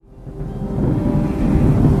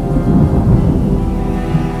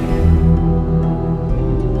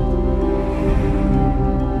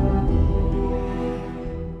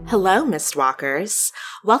Hello, Mistwalkers.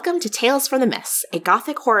 Welcome to Tales from the Mists, a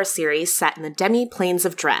gothic horror series set in the demi-planes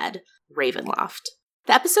of dread, Ravenloft.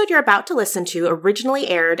 The episode you're about to listen to originally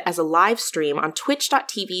aired as a live stream on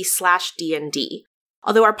twitch.tv/DND.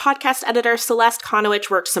 Although our podcast editor, Celeste Konowich,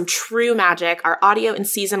 worked some true magic, our audio in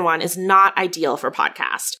Season 1 is not ideal for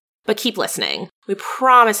podcast. But keep listening. We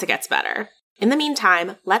promise it gets better. In the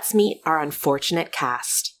meantime, let's meet our unfortunate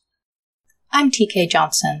cast. I'm TK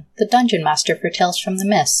Johnson, the Dungeon Master for Tales from the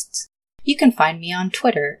Mists. You can find me on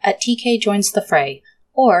Twitter at TKJoinsTheFray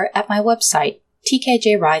or at my website,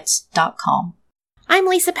 tkjwrites.com. I'm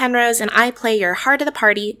Lisa Penrose, and I play your heart of the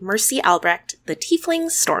party, Mercy Albrecht, the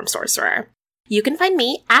Tiefling Storm Sorcerer. You can find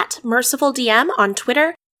me at MercifulDM on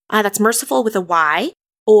Twitter, that's merciful with a Y,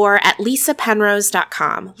 or at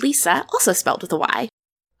lisapenrose.com. Lisa, also spelled with a Y.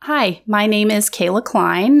 Hi, my name is Kayla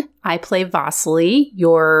Klein. I play Vasily,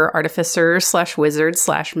 your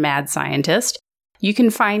artificer/wizard/mad scientist. You can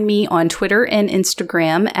find me on Twitter and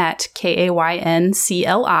Instagram at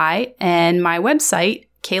KAYNCLI and my website,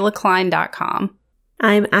 kaylaklein.com.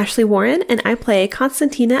 I'm Ashley Warren, and I play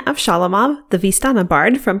Konstantina of Shalamov, the Vistana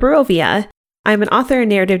Bard from Barovia. I'm an author and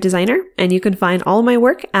narrative designer, and you can find all my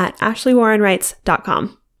work at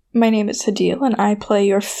ashleywarrenwrites.com. My name is Hadil, and I play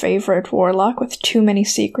your favorite warlock with too many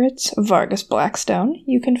secrets, Vargas Blackstone.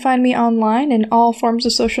 You can find me online in all forms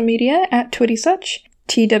of social media at TwittySuch,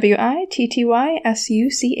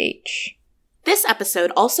 TWITTYSUCH. This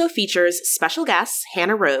episode also features special guests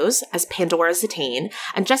Hannah Rose as Pandora Zitane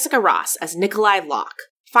and Jessica Ross as Nikolai Locke.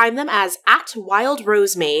 Find them as at Wild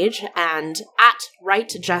Rose Mage and at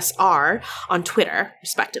WriteJessR on Twitter,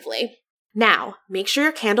 respectively. Now, make sure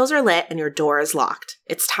your candles are lit and your door is locked.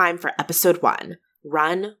 It's time for Episode 1,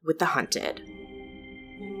 Run with the Hunted.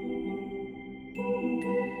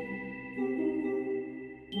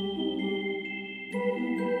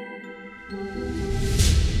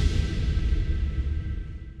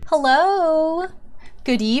 Hello!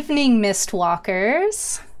 Good evening,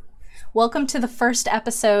 Mistwalkers. Welcome to the first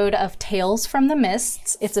episode of Tales from the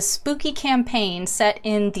Mists. It's a spooky campaign set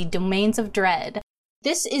in the Domains of Dread.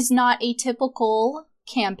 This is not a typical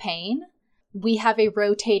campaign. We have a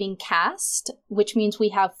rotating cast, which means we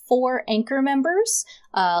have 4 anchor members,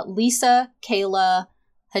 Lisa, Kayla,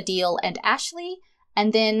 Hadil, and Ashley.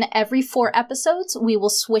 And then every 4 episodes, we will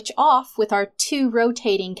switch off with our 2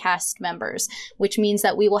 rotating cast members, which means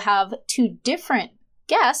that we will have 2 different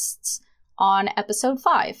guests on episode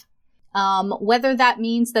 5. Whether that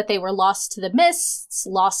means that they were lost to the mists,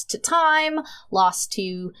 lost to time, lost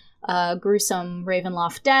to gruesome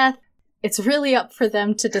Ravenloft death, it's really up for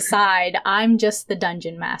them to decide. I'm just the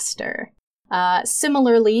dungeon master.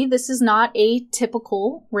 Similarly, this is not a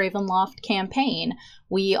typical Ravenloft campaign.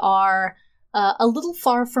 We are a little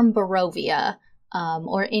far from Barovia,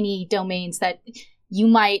 or any domains that you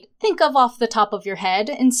might think of off the top of your head.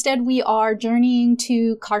 Instead, we are journeying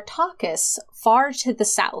to Cartacus, far to the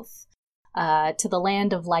south, to the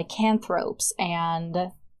land of lycanthropes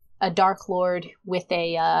and a Dark Lord with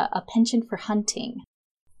a penchant for hunting.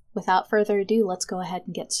 Without further ado, let's go ahead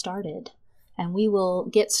and get started. And we will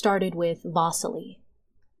get started with Vasily.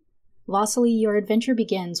 Vasily, your adventure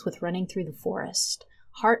begins with running through the forest,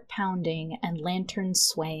 heart pounding and lanterns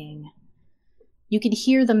swaying. You can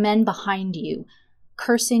hear the men behind you,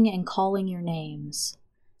 cursing and calling your names.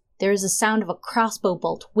 There is a sound of a crossbow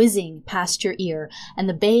bolt whizzing past your ear, and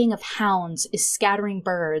the baying of hounds is scattering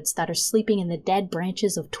birds that are sleeping in the dead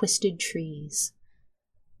branches of twisted trees.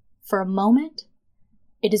 For a moment,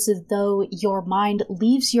 it is as though your mind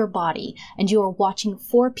leaves your body, and you are watching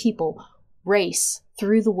 4 people race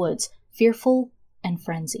through the woods, fearful and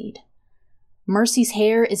frenzied. Mercy's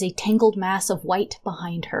hair is a tangled mass of white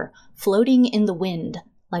behind her, floating in the wind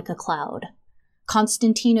like a cloud.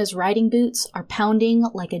 Constantina's riding boots are pounding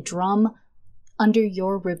like a drum under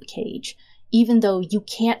your ribcage, even though you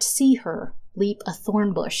can't see her leap a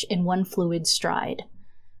thorn bush in one fluid stride.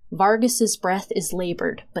 Vargas's breath is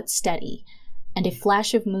labored but steady, and a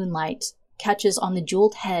flash of moonlight catches on the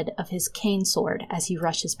jeweled head of his cane sword as he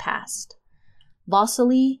rushes past.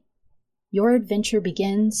 Vasily, your adventure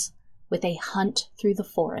begins with a hunt through the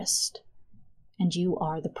forest, and you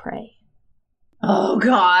are the prey. Oh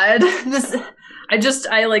God. I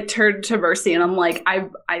turned to Mercy and I'm like, I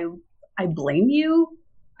blame you.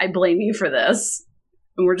 I blame you for this.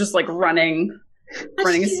 And we're just like running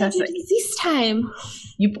as fast as this time.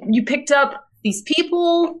 You picked up these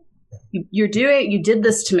people. You did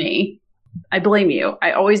this to me. I blame you.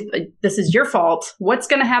 This is your fault. What's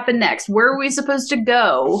going to happen next? Where are we supposed to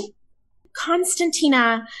go?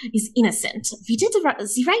 Konstantina is innocent. We did the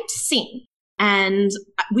right thing. And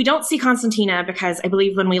we don't see Constantina because I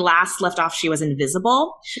believe when we last left off, she was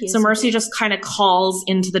invisible. So Mercy just kind of calls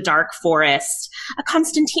into the dark forest,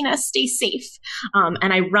 Constantina, stay safe.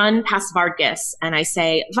 And I run past Vargas and I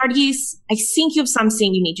say, Vargas, I think you have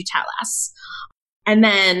something you need to tell us. And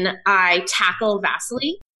then I tackle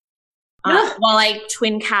Vasily while I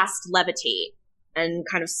twin cast Levitate and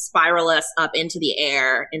kind of spiral us up into the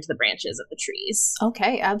air, into the branches of the trees.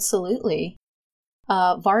 Okay, absolutely.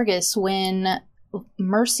 Vargas, when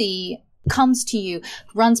Mercy comes to you,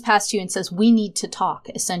 runs past you and says, we need to talk,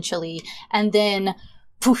 essentially. And then,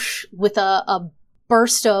 poosh, with a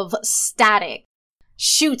burst of static,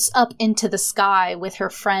 shoots up into the sky with her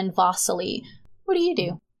friend Vasily. What do you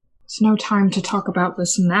do? It's no time to talk about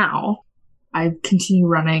this now. I continue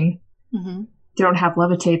running. Mm-hmm. Don't have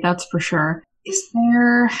levitate, that's for sure.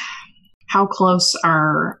 How close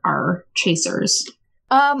are our chasers?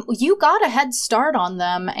 You got a head start on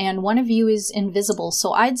them, and one of you is invisible.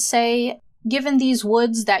 So I'd say, given these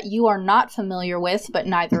woods that you are not familiar with, but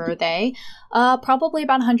neither are they, probably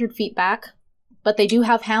about 100 feet back. But they do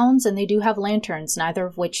have hounds, and they do have lanterns, neither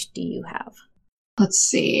of which do you have. Let's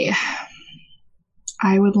see.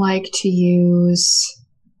 I would like to use,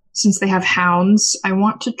 since they have hounds, I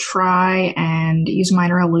want to try and use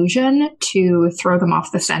minor illusion to throw them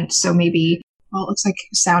off the scent. So maybe, well, it looks like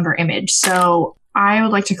sound or image. So I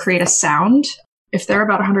would like to create a sound, if they're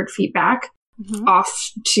about 100 feet back,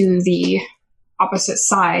 off to the opposite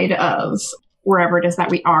side of wherever it is that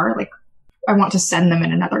we are. Like, I want to send them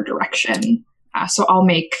in another direction. So I'll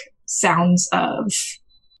make sounds of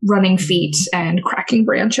running feet and cracking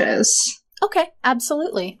branches. Okay,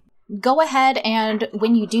 absolutely. Go ahead, and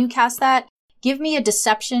when you do cast that, give me a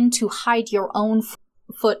deception to hide your own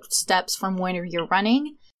footsteps from where you're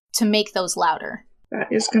running to make those louder. That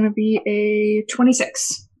is going to be a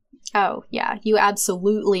 26. Oh, yeah, you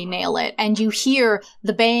absolutely nail it. And you hear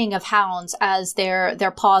the baying of hounds as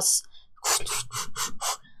their paws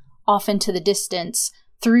off into the distance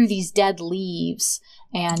through these dead leaves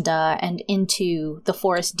and into the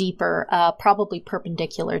forest deeper, probably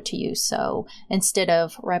perpendicular to you. So instead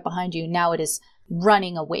of right behind you, now it is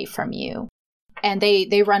running away from you. And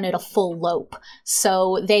they run at a full lope.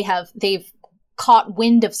 So they've caught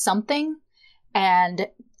wind of something, and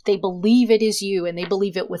they believe it is you, and they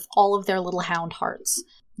believe it with all of their little hound hearts.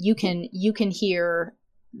 You can hear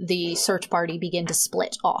the search party begin to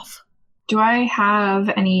split off. Do I have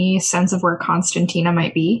any sense of where Constantina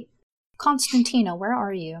might be? Constantina, where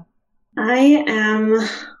are you? I am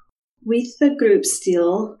with the group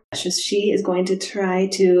still. She is going to try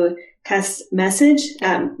to cast message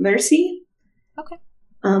at Mercy. Okay.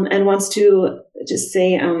 And wants to just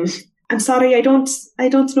say, I'm sorry, I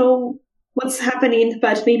don't know what's happening,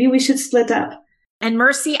 but maybe we should split up. And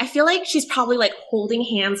Mercy, I feel like she's probably like holding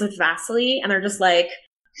hands with Vasily, and they're just like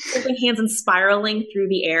holding hands and spiraling through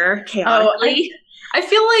the air chaotically. I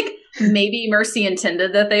feel like maybe Mercy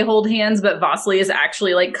intended that they hold hands, but Vasily is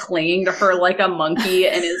actually like clinging to her like a monkey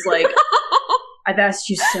and is like, I've asked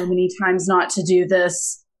you so many times not to do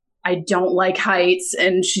this. I don't like heights.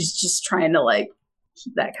 And she's just trying to like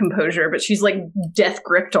keep that composure, but she's like death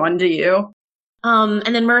gripped onto you.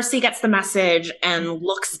 And then Mercy gets the message and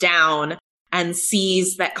looks down and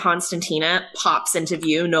sees that Constantina pops into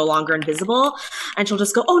view, no longer invisible. And she'll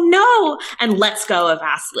just go, oh no, and lets go of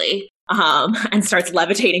Vasily. And starts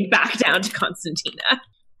levitating back down to Constantina.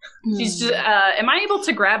 She's just, am I able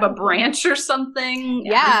to grab a branch or something?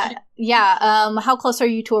 Yeah. How close are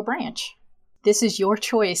you to a branch? This is your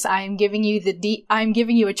choice. I'm giving you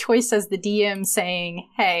a choice as the DM, saying,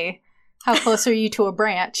 "Hey, how close are you to a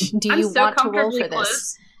branch? Do you want to roll for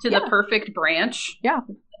this?" To the perfect branch. Yeah.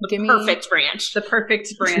 The perfect branch fitted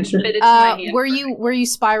to my hand. Were you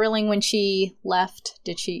spiraling when she left?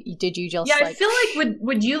 Did you just Yeah, I feel like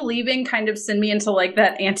would you leaving kind of send me into like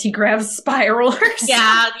that anti-grav spiral or something?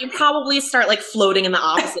 Yeah, you probably start like floating in the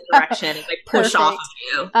opposite direction and like push off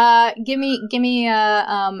of you. Give me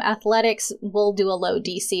athletics. We'll do a low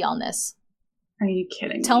DC on this. Are you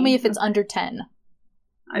kidding? Tell me if it's under 10.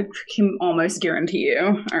 I can almost guarantee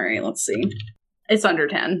you. All right, let's see. It's under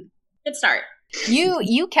 10. Good start.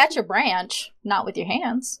 You catch a branch, not with your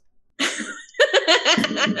hands.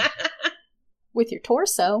 With your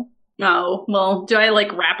torso. Oh, well, do I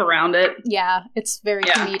like wrap around it? Yeah, it's very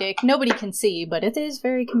comedic. Nobody can see, but it is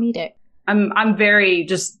very comedic. I'm very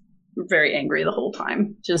angry the whole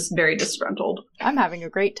time. Just very disgruntled. I'm having a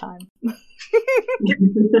great time.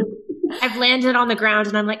 I've landed on the ground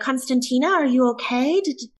and I'm like, Constantina, are you okay?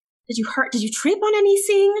 Did you hurt? Did you trip on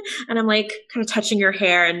anything? And I'm like kind of touching your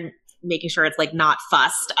hair and making sure it's like not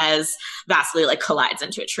fussed as Vasily like collides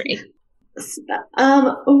into a tree.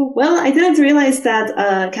 Well, I didn't realize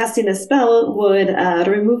that casting a spell would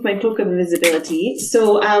remove my cloak of invisibility.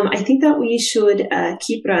 So I think that we should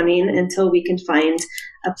keep running until we can find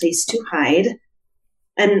a place to hide.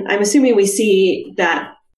 And I'm assuming we see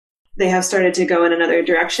that they have started to go in another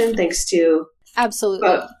direction thanks to...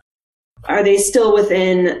 Absolutely. Are they still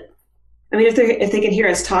within... I mean, if they can hear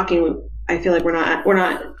us talking, I feel like we're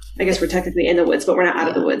not... I guess we're technically in the woods, but we're not out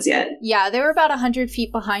of the woods yet. Yeah, they were about 100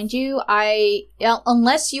 feet behind you.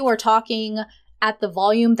 Unless you are talking at the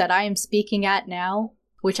volume that I am speaking at now,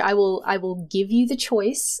 which I will give you the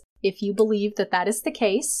choice if you believe that is the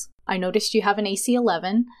case. I noticed you have an AC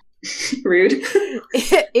 11. Rude.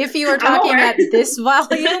 If you are talking at this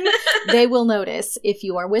volume, they will notice. If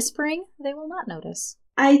you are whispering, they will not notice.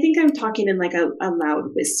 I think I'm talking in like a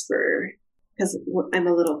loud whisper because I'm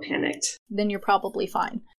a little panicked. Then you're probably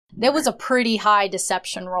fine. There was a pretty high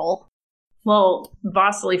deception roll. Well,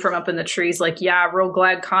 Vasily from up in the trees, like, yeah, real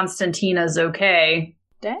glad Constantina's okay.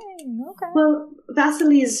 Dang, okay. Well,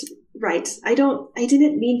 Vasily's right. I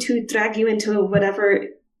didn't mean to drag you into whatever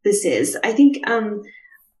this is. I think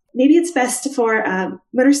maybe it's best for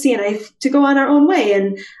Mercy and I to go on our own way,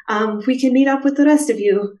 and we can meet up with the rest of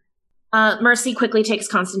you. Mercy quickly takes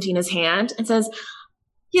Constantina's hand and says,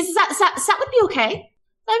 yes, that would be okay.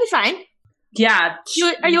 That'd be fine. Yeah.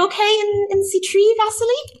 Are you okay in the tree,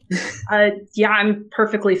 Vasily? Yeah, I'm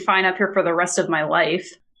perfectly fine up here for the rest of my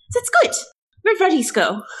life. That's good. Where'd Varghese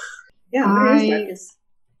go? Yeah, where is Varghese?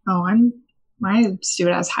 Oh, my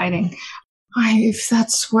stupid ass hiding. If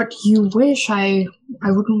that's what you wish, I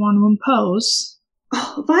wouldn't want to impose.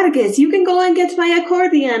 Oh, Varghese, you can go and get my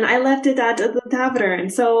accordion. I left it at the tavern,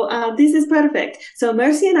 so this is perfect. So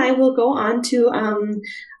Mercy and I will go on to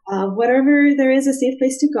wherever there is a safe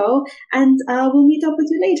place to go, and we'll meet up with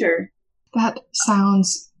you later. That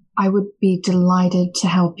sounds... I would be delighted to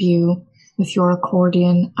help you with your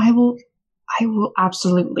accordion. I will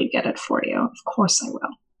absolutely get it for you. Of course I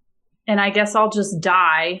will. And I guess I'll just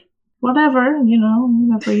die. Whatever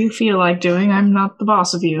you feel like doing. I'm not the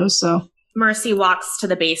boss of you, so... Mercy walks to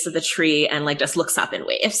the base of the tree and just looks up and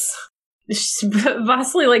waves.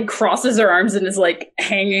 Vasily crosses her arms and is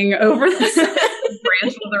hanging over the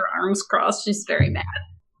branch with her arms crossed. She's very mad.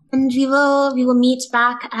 And we will meet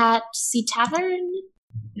back at the tavern?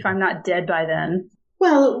 If I'm not dead by then.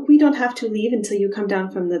 Well, we don't have to leave until you come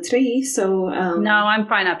down from the tree, so... No, I'm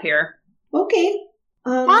fine up here. Okay.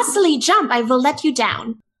 Vasily, jump! I will let you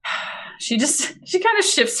down. She kind of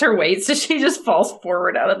shifts her weight, so she just falls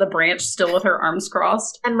forward out of the branch, still with her arms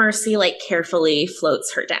crossed. And Mercy, carefully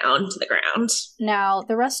floats her down to the ground. Now,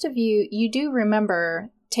 the rest of you do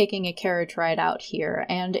remember taking a carriage ride out here,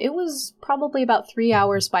 and it was probably about 3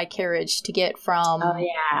 hours by carriage to get from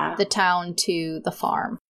the town to the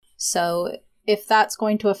farm. So, if that's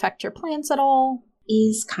going to affect your plans at all...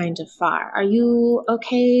 Is kind of far. Are you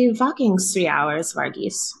okay walking 3 hours,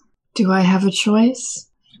 Varghese? Do I have a choice?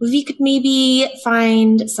 We could maybe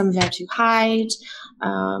find somewhere to hide,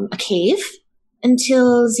 a cave,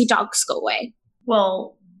 until the dogs go away.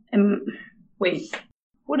 Well, wait.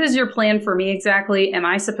 What is your plan for me exactly? Am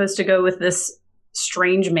I supposed to go with this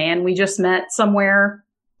strange man we just met somewhere?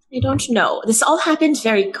 I don't know. This all happened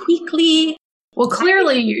very quickly. Well,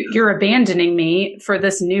 clearly you're abandoning me for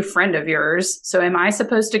this new friend of yours. So am I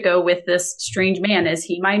supposed to go with this strange man? Is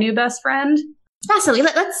he my new best friend? Vasily,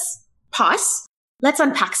 let's pause. Let's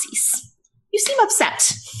unpack these. You seem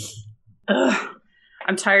upset. Ugh.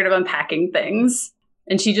 I'm tired of unpacking things.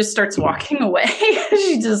 And she just starts walking away.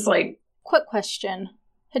 She just Quick question.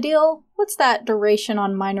 Hadil, what's that duration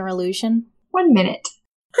on minor illusion? 1 minute.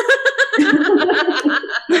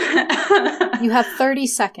 You have 30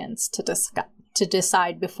 seconds to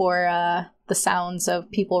decide before the sounds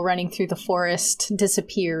of people running through the forest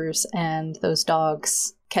disappears and those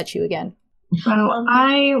dogs catch you again. Well,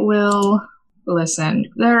 I will... Listen,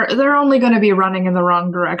 they're only going to be running in the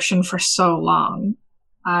wrong direction for so long.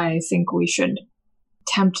 I think we should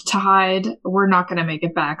attempt to hide. We're not going to make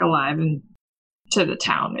it back alive to the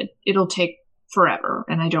town. It'll take forever,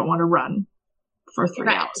 and I don't want to run for 3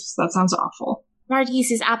 hours. That sounds awful.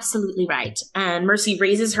 Varghese is absolutely right. And Mercy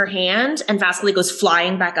raises her hand, and Vasily goes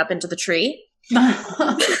flying back up into the tree.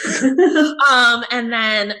 And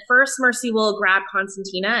then first Mercy will grab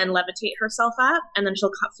Constantina and levitate herself up, and then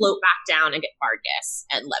she'll float back down and get Varghese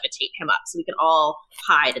and levitate him up so we can all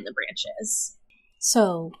hide in the branches.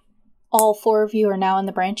 So, all 4 of you are now in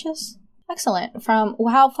the branches? Excellent. From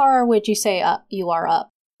how far would you say up you are up?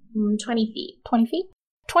 20 feet. 20 feet?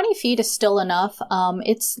 20 feet is still enough.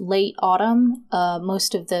 It's late autumn.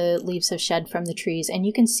 Most of the leaves have shed from the trees, and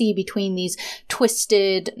you can see between these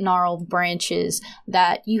twisted, gnarled branches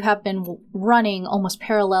that you have been running almost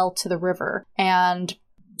parallel to the river. And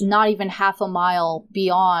not even half a mile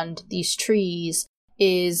beyond these trees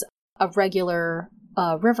is a regular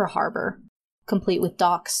river harbor, complete with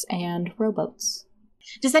docks and rowboats.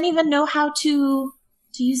 Does anyone know how to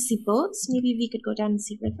use the boats? Maybe we could go down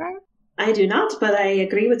the river? I do not, but I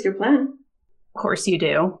agree with your plan. Of course you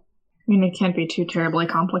do. I mean, it can't be too terribly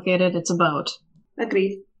complicated. It's a boat.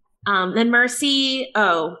 Agreed. Then Mercy...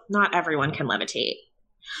 Oh, not everyone can levitate.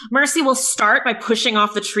 Mercy will start by pushing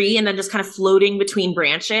off the tree and then just kind of floating between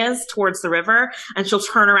branches towards the river, and she'll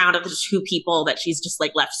turn around at the two people that she's just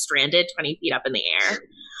like left stranded 20 feet up in the air.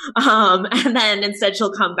 And then instead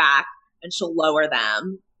she'll come back and she'll lower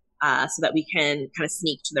them so that we can kind of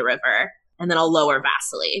sneak to the river. And then I'll lower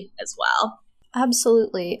Vasily as well.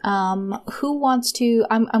 Absolutely. Who wants to...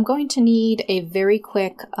 I'm going to need a very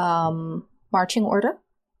quick marching order.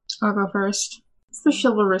 I'll go first. It's the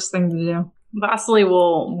chivalrous thing to do. Vasily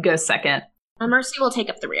will go second. Mercy will take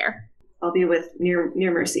up the rear. I'll be with near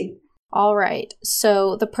Mercy. All right.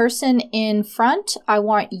 So the person in front, I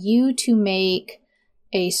want you to make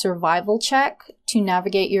a survival check to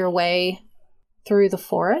navigate your way through the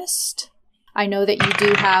forest. I know that you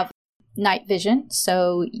do have night vision,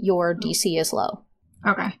 so your DC is low.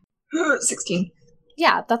 Okay. 16.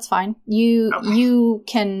 Yeah, that's fine. You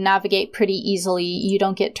can navigate pretty easily. You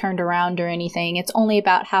don't get turned around or anything. It's only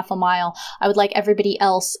about half a mile. I would like everybody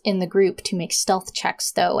else in the group to make stealth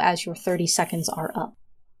checks, though, as your 30 seconds are up.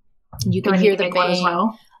 You can hear the make one as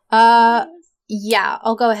well? Yeah,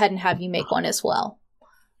 I'll go ahead and have you make one as well.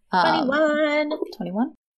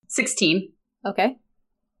 21. 16. Okay.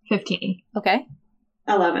 15. Okay.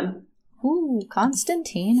 11. Ooh,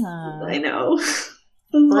 Constantina. I know.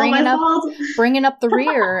 Bringing up the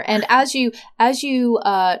rear. And as you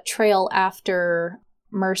trail after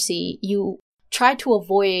Mercy, you try to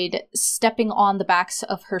avoid stepping on the backs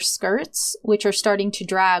of her skirts, which are starting to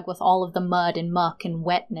drag with all of the mud and muck and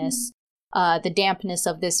wetness, the dampness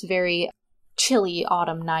of this very chilly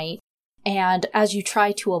autumn night. And as you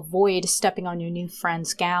try to avoid stepping on your new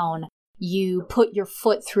friend's gown, you put your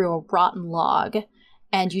foot through a rotten log,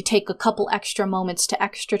 and you take a couple extra moments to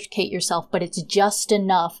extricate yourself, but it's just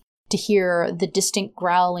enough to hear the distant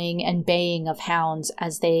growling and baying of hounds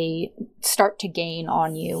as they start to gain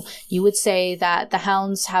on you. You would say that the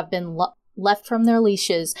hounds have been left from their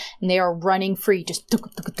leashes, and they are running free, just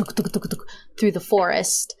through the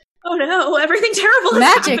forest. Oh no, everything terrible is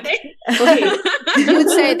Magic! happening. You would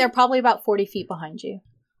say they're probably about 40 feet behind you.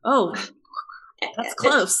 Oh, that's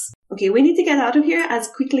close. Okay, we need to get out of here as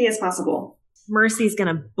quickly as possible. Mercy's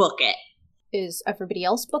gonna book it. Is everybody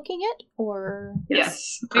else booking it, or?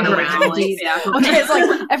 Yes. Yeah. Okay, it's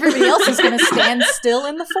like everybody else is going to stand still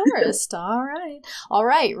in the forest. All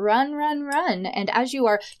right, run. And as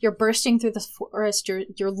you're bursting through the forest,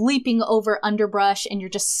 you're leaping over underbrush, and you're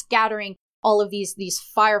just scattering all of these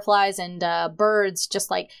fireflies and birds just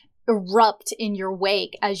like erupt in your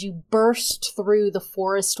wake as you burst through the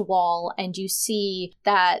forest wall, and you see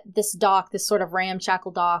that this dock, this sort of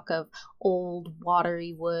ramshackle dock of old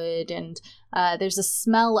watery wood, and there's a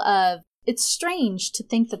smell of... It's strange to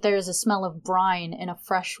think that there is a smell of brine in a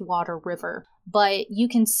freshwater river, but you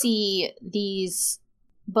can see these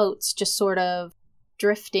boats just sort of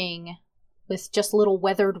drifting with just little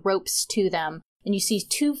weathered ropes to them, and you see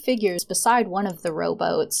two figures beside one of the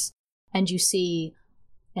rowboats, and you see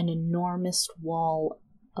an enormous wall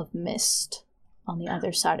of mist on the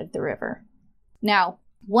other side of the river. Now,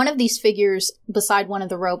 one of these figures beside one of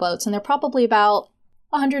the rowboats, and they're probably about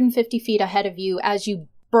 150 feet ahead of you as you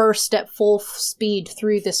burst at full speed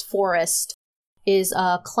through this forest, is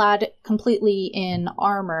clad completely in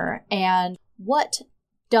armor. And what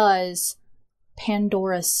does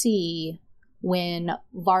Pandora see when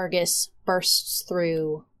Vargas bursts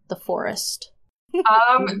through the forest?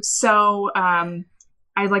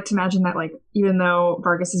 I'd like to imagine that, like, even though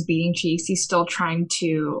Vargas is beating cheeks, he's still trying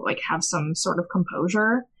to, like, have some sort of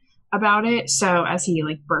composure about it. So as he,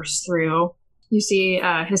 like, bursts through, you see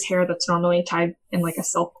his hair that's normally tied in, like, a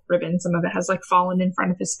silk ribbon. Some of it has, like, fallen in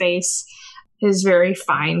front of his face. His very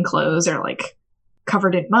fine clothes are, like,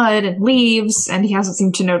 covered in mud and leaves, and he hasn't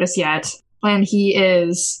seemed to notice yet. And he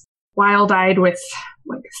is wild-eyed with,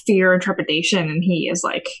 like, fear and trepidation, and he is,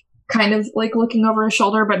 like, kind of like looking over his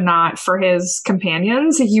shoulder, but not for his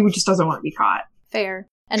companions. He just doesn't want to be caught. Fair.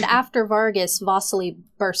 And after Vargas, Vasily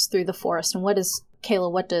bursts through the forest. And what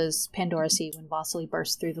does Pandora see when Vasily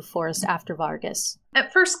bursts through the forest after Vargas?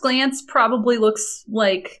 At first glance, probably looks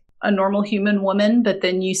like a normal human woman, but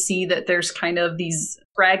then you see that there's kind of these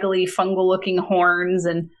scraggly fungal looking horns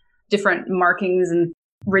and different markings and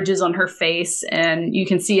ridges on her face. And you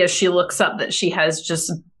can see as she looks up that she has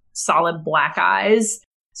just solid black eyes.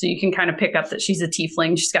 So you can kind of pick up that she's a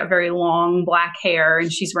tiefling. She's got very long black hair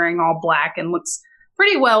and she's wearing all black and looks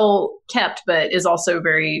pretty well kept, but is also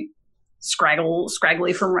very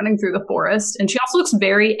scraggly from running through the forest. And she also looks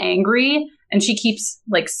very angry, and she keeps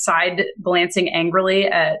like side glancing angrily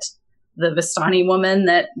at the Vistani woman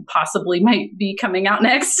that possibly might be coming out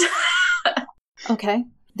next. Okay.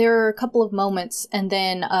 There are a couple of moments, and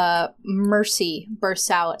then Mercy bursts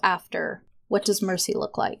out after. What does Mercy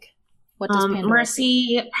look like? What does Pandora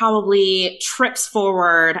Mercy probably trips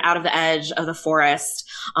forward out of the edge of the forest.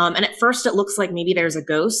 And at first it looks like maybe there's a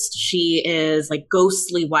ghost. She is like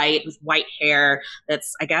ghostly white with white hair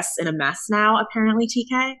that's, I guess, in a mess now, apparently,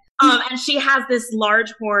 TK. And she has this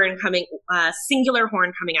large horn singular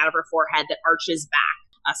horn coming out of her forehead that arches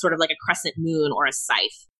back, sort of like a crescent moon or a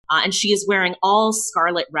scythe. And she is wearing all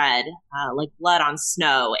scarlet red, like blood on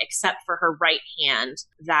snow, except for her right hand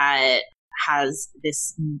that has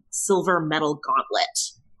this silver metal gauntlet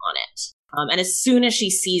on it. And as soon as she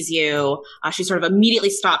sees you, she sort of immediately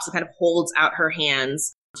stops and kind of holds out her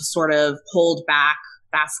hands to sort of hold back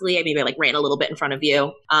Vasily. I maybe like ran a little bit in front of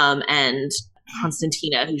you. And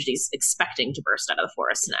Constantina, who she's expecting to burst out of the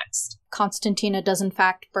forest next. Constantina does in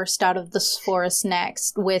fact burst out of this forest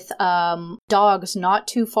next with dogs not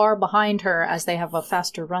too far behind her as they have a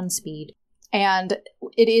faster run speed. And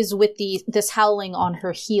it is with this howling on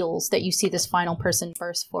her heels that you see this final person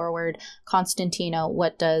burst forward. Constantina,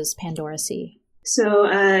 what does Pandora see? So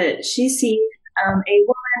she sees a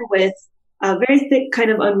woman with very thick,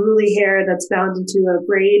 kind of unruly hair that's bound into a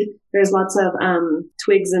braid. There's lots of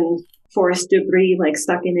twigs and forest debris like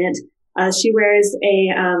stuck in it. She wears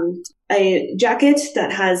a jacket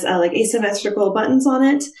that has like asymmetrical buttons on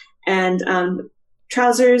it, and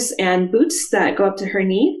trousers and boots that go up to her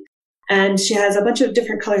knee. And she has a bunch of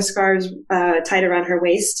different color scarves tied around her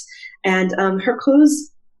waist. And her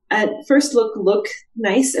clothes at first look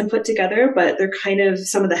nice and put together, but they're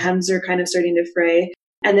some of the hems are kind of starting to fray.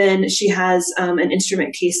 And then she has an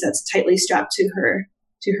instrument case that's tightly strapped to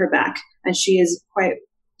her back. And she's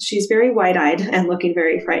very wide-eyed and looking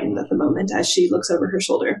very frightened at the moment as she looks over her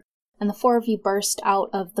shoulder. And the four of you burst out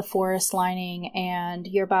of the forest lining, and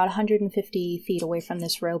you're about 150 feet away from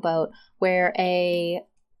this rowboat where a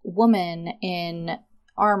woman in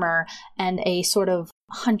armor and a sort of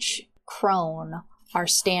hunch crone are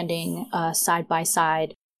standing side by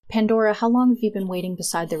side. Pandora, how long have you been waiting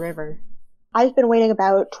beside the river? I've been waiting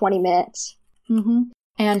about 20 minutes. Mm-hmm.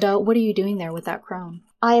 And what are you doing there with that crone?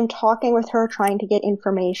 I am talking with her, trying to get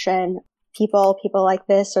information. People like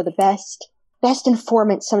this are the best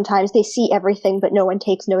informants sometimes. They see everything, but no one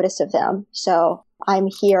takes notice of them. So I'm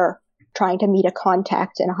here trying to meet a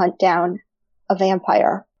contact and hunt down a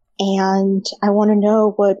vampire. And I want to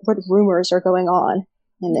know what rumors are going on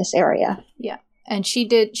in this area. Yeah. And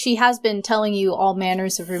she has been telling you all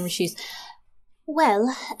manners of rumors.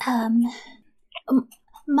 Well,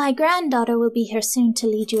 my granddaughter will be here soon to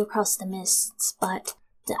lead you across the mists, but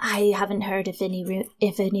I haven't heard of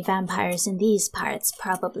any vampires in these parts,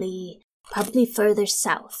 probably further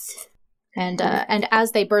south. And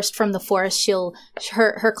as they burst from the forest,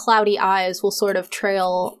 her cloudy eyes will sort of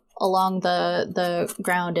trail along the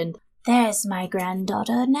ground, and there's my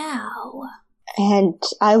granddaughter now. And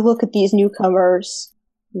I look at these newcomers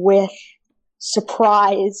with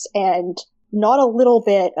surprise and not a little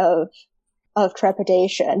bit of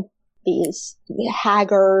trepidation. These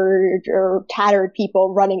haggard or tattered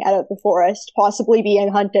people running out of the forest, possibly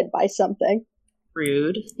being hunted by something.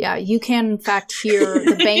 Rude. Yeah, you can in fact hear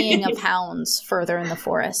the baying of hounds further in the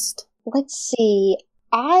forest. Let's see.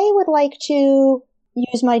 I would like to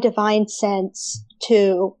use my divine sense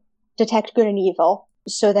to detect good and evil,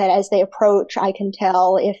 so that as they approach, I can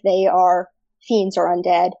tell if they are fiends or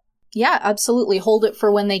undead. Yeah, absolutely. Hold it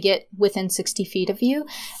for when they get within 60 feet of you,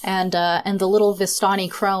 and the little Vistani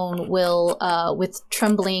crone will, with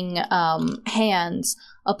trembling hands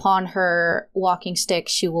upon her walking stick,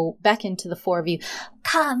 she will beckon to the four of you.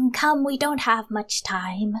 Come, we don't have much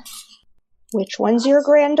time. Which one's your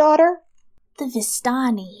granddaughter? The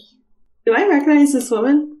Vistani. Do I recognize this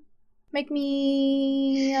woman? Make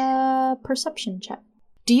me a perception check.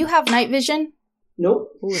 Do you have night vision?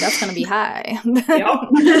 Nope. Ooh, that's gonna be high. Yep.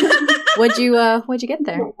 What'd you get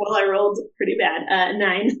there? Well, I rolled pretty bad.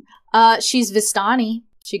 9. She's Vistani.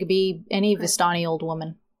 She could be any Vistani old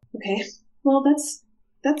woman. Okay. Well,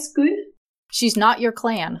 that's good. She's not your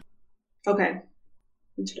clan. Okay.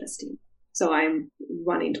 Interesting. So I'm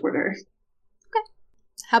running toward her.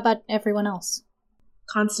 How about everyone else?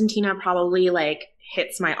 Constantina probably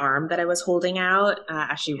hits my arm that I was holding out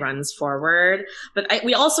as she runs forward. But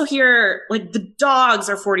we also hear the dogs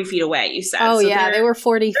are 40 feet away, you said. Oh, so yeah, they were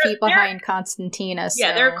 40 feet behind Constantina. So.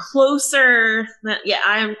 Yeah, they're closer.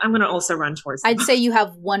 I'm going to also run towards them. I'd say you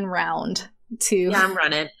have 1 round to... Yeah, I'm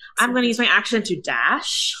running. I'm going to use my action to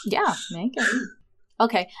dash. Yeah, make it.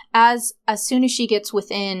 Okay, as soon as she gets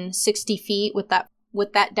within 60 feet with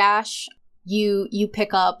that dash... You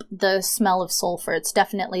pick up the smell of sulfur. It's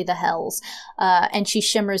definitely the hells. And she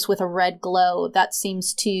shimmers with a red glow that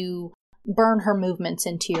seems to burn her movements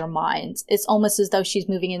into your minds. It's almost as though she's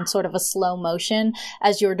moving in sort of a slow motion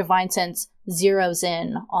as your divine sense zeroes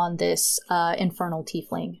in on this infernal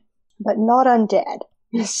tiefling. But not undead.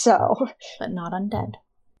 So. But not undead.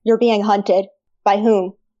 You're being hunted. By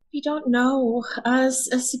whom? We don't know. As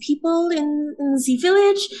the people in the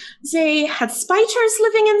village, they had spiders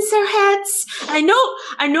living in their heads. I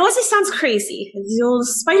know this sounds crazy. The old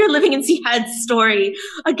spider living in the head story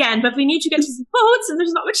again, but we need to get to the boats and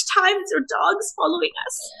there's not much time. There are dogs following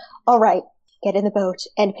us. All right, get in the boat.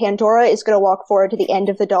 And Pandora is going to walk forward to the end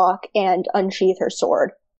of the dock and unsheath her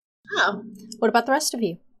sword. Oh. What about the rest of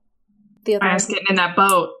you? I was getting in that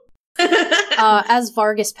boat. As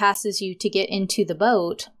Vargas passes you to get into the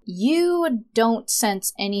boat, you don't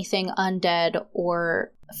sense anything undead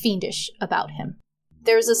or fiendish about him.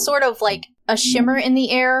 There's a sort of a shimmer in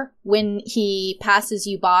the air when he passes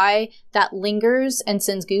you by that lingers and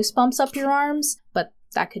sends goosebumps up your arms, but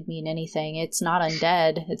that could mean anything. It's not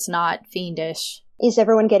undead. It's not fiendish. Is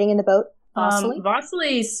everyone getting in the boat?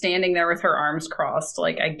 Vasily's standing there with her arms crossed,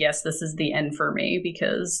 I guess this is the end for me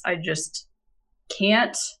because I just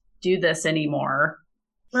can't do this anymore.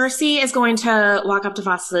 Mercy is going to walk up to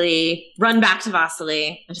Vasily, run back to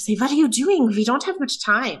Vasily, and just say, "What are you doing? We don't have much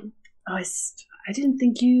time." Oh, I didn't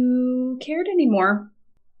think you cared anymore.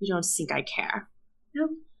 You don't think I care? No.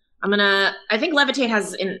 I think Levitate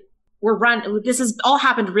this has all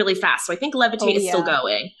happened really fast, so I think Levitate is still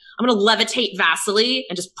going. I'm going to levitate Vasily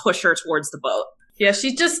and just push her towards the boat. Yeah,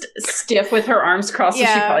 she's just stiff with her arms crossed, so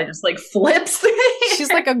she probably just flips through the air.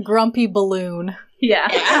 She's like a grumpy balloon. Yeah.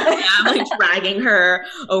 I'm dragging her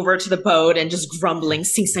over to the boat and just grumbling,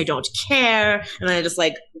 "Since I don't care," and then I just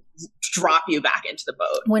drop you back into the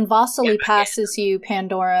boat. When Vasily passes you,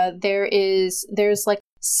 Pandora, there's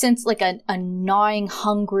a gnawing,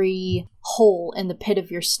 hungry hole in the pit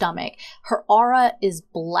of your stomach. Her aura is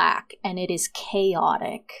black and it is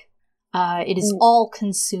chaotic. It is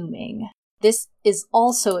all-consuming. This is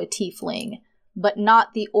also a tiefling, but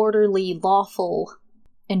not the orderly, lawful,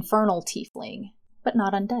 infernal tiefling, but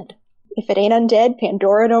not undead. If it ain't undead,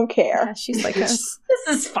 Pandora don't care. Yeah, she's like, this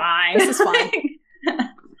is fine. This is fine.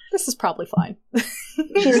 This is probably fine.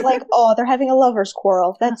 She's like, oh, they're having a lover's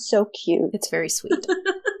quarrel. That's so cute. It's very sweet.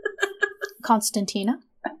 Constantina?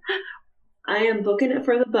 I am booking it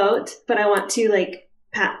for the boat, but I want to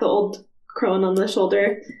pat the old crone on the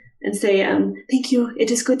shoulder and say, "Thank you.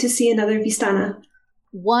 It is good to see another Vistana."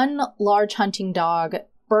 One large hunting dog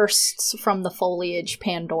bursts from the foliage,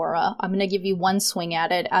 Pandora. I'm going to give you one swing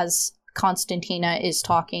at it as Constantina is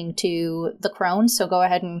talking to the crone, so go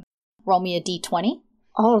ahead and roll me a d20.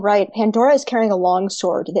 All right. Pandora is carrying a long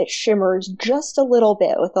sword that shimmers just a little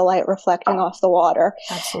bit with the light reflecting off the water.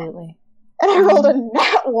 Absolutely. And I rolled a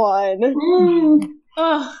nat 1.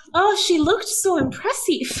 Oh, she looked so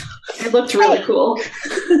impressive. It looked really cool.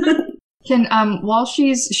 Can while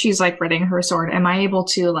she's readying her sword, am I able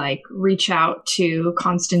to reach out to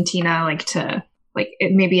Constantina to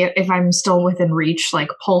maybe if I'm still within reach,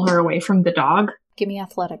 pull her away from the dog? Give me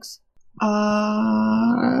athletics.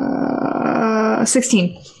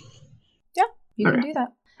 16. Yeah, you can do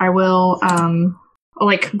that. I will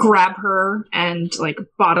grab her and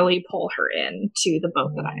bodily pull her into the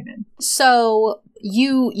boat that I'm in. So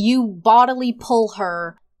you bodily pull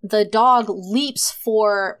her. The dog leaps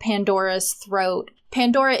for Pandora's throat.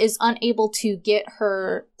 Pandora is unable to get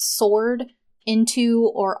her sword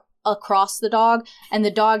into or across the dog, and the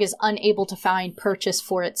dog is unable to find purchase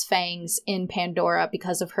for its fangs in Pandora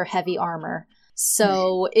because of her heavy armor.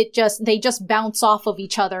 So they just bounce off of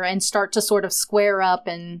each other and start to sort of square up,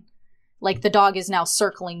 and the dog is now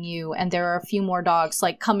circling you, and there are a few more dogs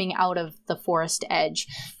coming out of the forest edge.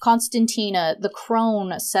 Constantina, the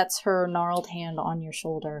crone, sets her gnarled hand on your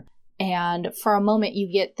shoulder, and for a moment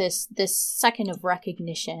you get this second of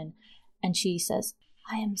recognition, and she says,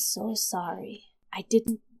 "I am so sorry. I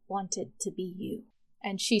didn't want it to be you."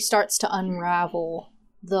 And she starts to unravel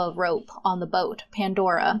the rope on the boat.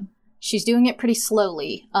 Pandora, she's doing it pretty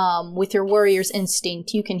slowly. With your warrior's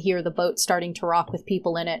instinct, you can hear the boat starting to rock with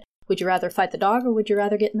people in it. Would you rather fight the dog or would you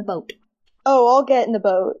rather get in the boat? Oh, I'll get in the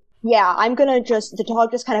boat. Yeah, I'm gonna the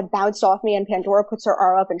dog just kind of bounced off me and Pandora puts her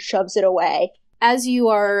arm up and shoves it away. As you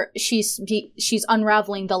are, she's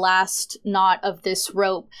unraveling the last knot of this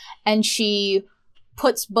rope, and she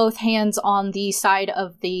puts both hands on the side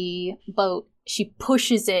of the boat. She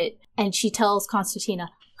pushes it, and she tells Constantina,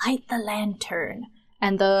 "Light the lantern."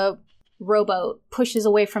 And the rowboat pushes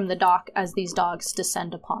away from the dock as these dogs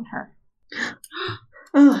descend upon her.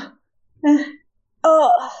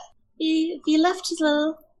 We left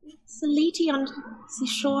the lady on the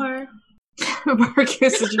shore.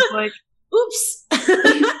 Marcus is just like, oops.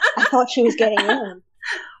 I thought she was getting in.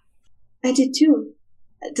 I did too.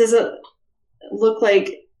 Does it look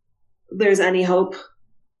like there's any hope?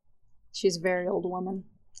 She's a very old woman.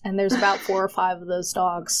 And there's about 4 or 5 of those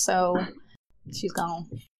dogs, so she's gone.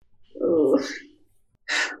 Oh.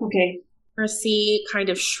 Okay. Mercy kind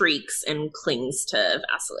of shrieks and clings to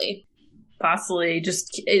Vasily. Vasily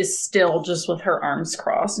just is still just with her arms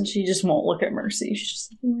crossed, and she just won't look at Mercy. She's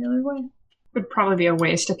just looking the other way. would probably be a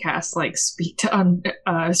waste to cast like speak to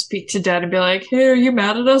dead and be like, "Hey, are you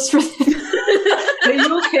mad at us for this? Are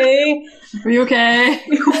you okay? Are you okay?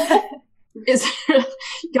 Is there,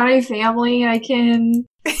 got any family I can?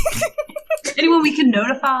 Anyone we can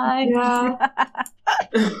notify? Yeah.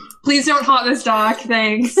 Please don't haunt this dock.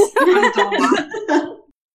 Thanks."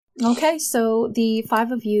 Okay, so the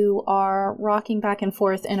 5 of you are rocking back and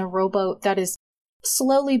forth in a rowboat that is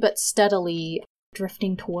slowly but steadily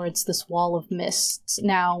drifting towards this wall of mists.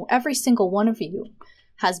 Now, every single one of you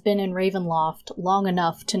has been in Ravenloft long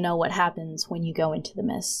enough to know what happens when you go into the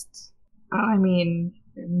mists. I mean,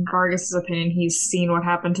 in Vargas's opinion, he's seen what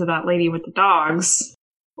happened to that lady with the dogs.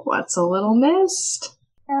 What's a little mist?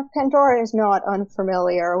 Pandora is not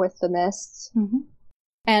unfamiliar with the mists. Mm-hmm.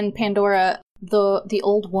 And Pandora, the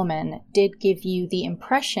old woman, did give you the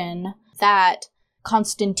impression that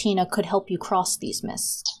Constantina could help you cross these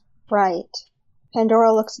mists. Right.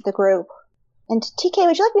 Pandora looks at the group. And TK,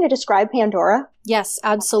 would you like me to describe Pandora? Yes,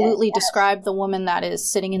 absolutely. Okay, yes. Describe the woman that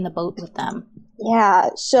is sitting in the boat with them. Yeah,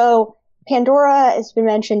 so Pandora has been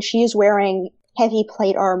mentioned. She is wearing heavy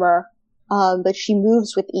plate armor, but she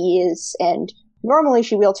moves with ease, and normally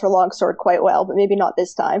she wields her longsword quite well, but maybe not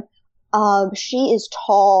this time. She is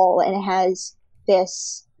tall and has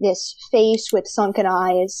this face with sunken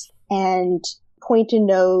eyes and pointed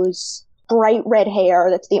nose, bright red hair.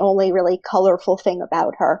 That's the only really colorful thing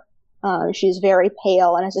about her. She's very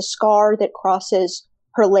pale and has a scar that crosses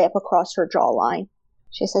her lip across her jawline.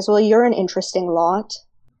 She says, "Well, you're an interesting lot."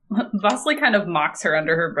 Vasily kind of mocks her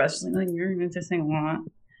under her breath. She's like, "You're an interesting lot."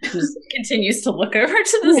 Just continues to look over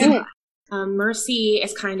to the Mercy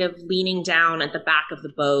is kind of leaning down at the back of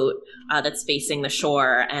the boat that's facing the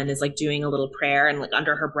shore and is like doing a little prayer, and like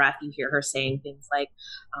under her breath you hear her saying things like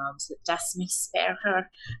so that death may spare her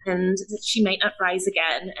and that she might not rise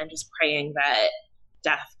again, and just praying that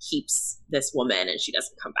death keeps this woman and she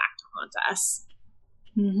doesn't come back to haunt us.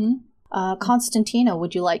 Mm-hmm. Constantina,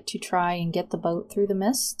 would you like to try and get the boat through the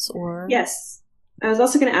mists, or? Yes. I was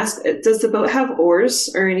also going to ask, does the boat have oars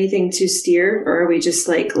or anything to steer, or are we just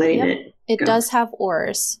like letting it It go? does have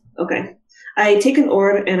oars. Okay. I take an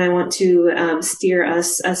oar and I want to steer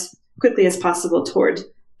us as quickly as possible toward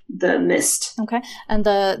the mist. Okay. And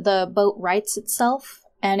the boat rights itself,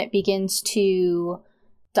 and it begins to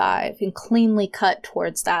dive and cleanly cut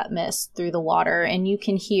towards that mist through the water, and you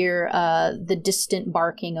can hear the distant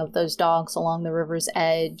barking of those dogs along the river's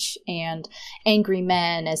edge, and angry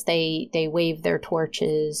men as they wave their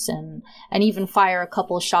torches and even fire a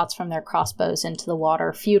couple of shots from their crossbows into the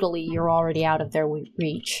water. Futilely, you're already out of their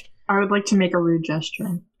reach. I would like to make a rude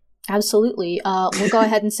gesture. Absolutely. We'll go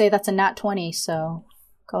ahead and say that's a nat 20, so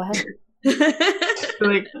go ahead.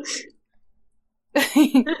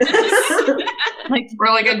 Like, or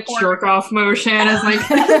like a jerk off motion is like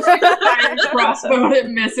crossbow and it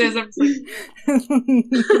misses. I'm just like,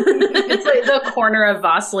 It's like the corner of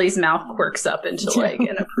Vasily's mouth quirks up into like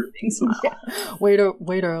an approving smile. Way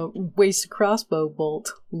to waste a crossbow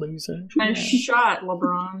bolt, loser. I shot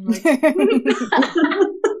LeBron.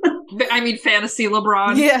 Like, I mean, fantasy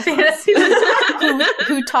LeBron. Yeah. Fantasy.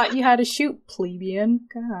 Who taught you how to shoot, plebeian?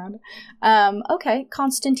 God. Okay,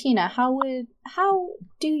 Constantina, how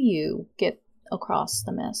do you get across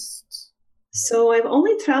the mist? So I've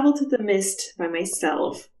only traveled to the mist by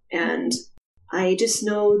myself, and I just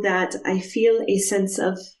know that I feel a sense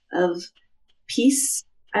of peace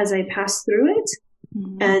as I pass through it.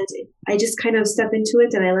 Mm-hmm. And I just kind of step into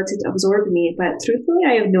it and I let it absorb me. But truthfully,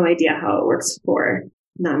 I have no idea how it works for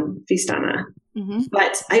non-Vistana.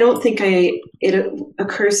 But I don't think it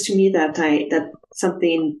occurs to me that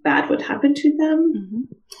something bad would happen to them.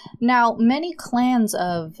 Now, many clans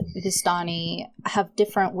of Vistani have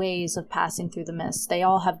different ways of passing through the mist. They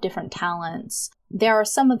all have different talents. There are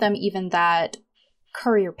some of them even that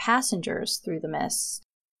courier passengers through the mist.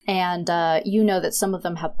 And you know that some of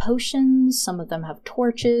them have potions, some of them have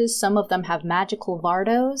torches, some of them have magical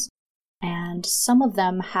vardos, and some of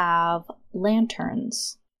them have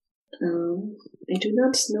lanterns. I do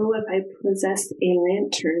not know if I possess a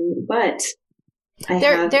lantern, but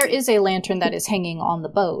there is a lantern that is hanging on the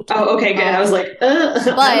boat. Oh, okay, good. I was like, but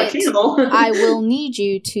I will need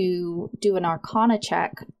you to do an Arcana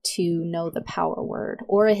check to know the power word,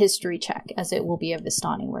 or a history check, as it will be a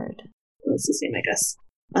Vistani word. It's the same, I guess.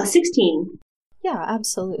 16. Yeah,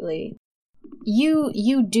 absolutely.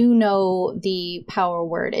 You do know the power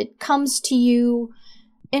word. It comes to you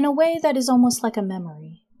in a way that is almost like a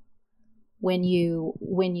memory when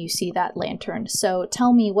you see that lantern. So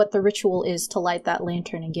tell me what the ritual is to light that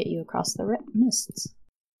lantern and get you across the mists.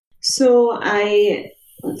 So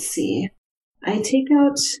let's see. I take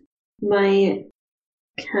out my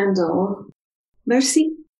candle.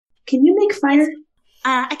 Mercy, can you make fire?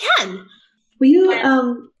 I can. Will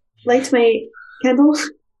you light my candle?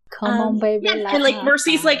 Come on, baby. Yeah. And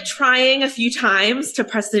Mercy's trying a few times to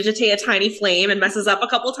prestidigitate a tiny flame and messes up a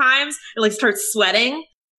couple times and starts sweating.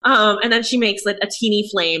 And then she makes a teeny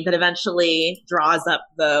flame that eventually draws up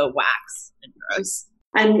the wax and grows.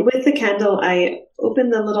 And with the candle, I open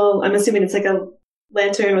the little, I'm assuming it's like a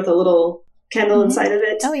lantern with a little candle inside of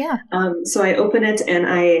it. Oh, yeah. So I open it and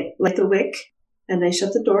I light the wick and I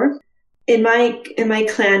shut the door. In my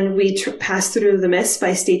clan, we pass through the mist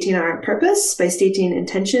by stating our purpose, by stating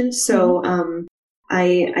intention. So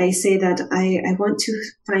I say that I want to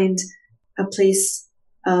find a place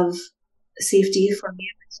of safety for me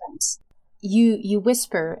and my friends. You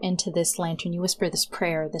whisper into this lantern, you whisper this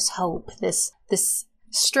prayer, this hope, this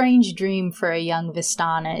strange dream for a young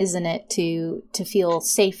Vistana, isn't it, to feel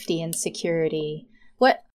safety and security.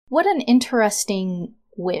 What an interesting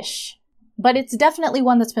wish. But it's definitely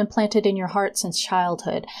one that's been planted in your heart since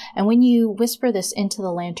childhood. And when you whisper this into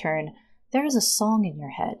the lantern, there is a song in your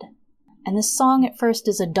head. And this song at first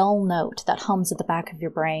is a dull note that hums at the back of your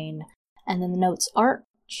brain. And then the notes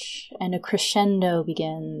arch, and a crescendo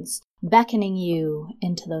begins, beckoning you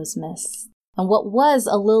into those mists. And what was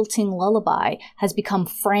a lilting lullaby has become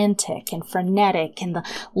frantic and frenetic, and the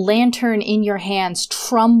lantern in your hands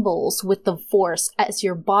trembles with the force as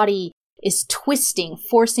your body is twisting,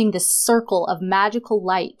 forcing this circle of magical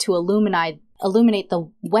light to illuminate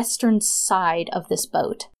the western side of this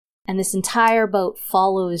boat. And this entire boat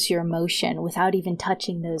follows your motion without even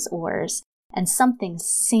touching those oars. And something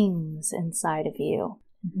sings inside of you.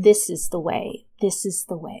 This is the way. This is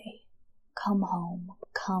the way. Come home.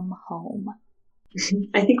 Come home.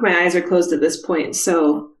 I think my eyes are closed at this point,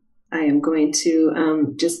 so I am going to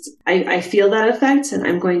I feel that effect, and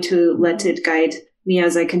I'm going to let it guide me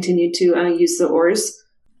as I continue to use the oars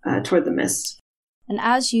toward the mist. And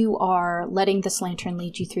as you are letting this lantern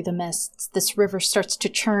lead you through the mists, this river starts to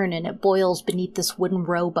churn and it boils beneath this wooden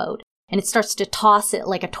rowboat, and it starts to toss it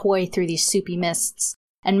like a toy through these soupy mists.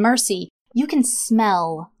 And Mercy, you can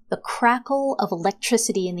smell the crackle of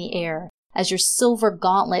electricity in the air as your silver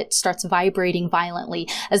gauntlet starts vibrating violently,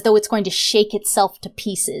 as though it's going to shake itself to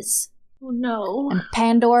pieces. Oh no. And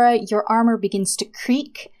Pandora, your armor begins to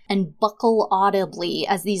creak and buckle audibly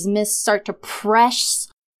as these mists start to press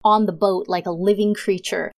on the boat like a living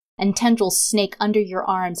creature, and tendrils snake under your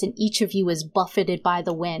arms, and each of you is buffeted by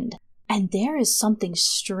the wind. And there is something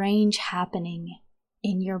strange happening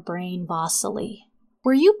in your brain, Vasily.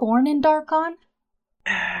 Were you born in Darkon?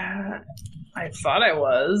 I thought I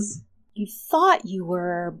was. You thought you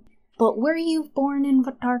were, but were you born in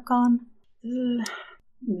Darkon?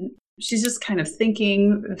 She's just kind of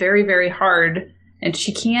thinking very, very hard, and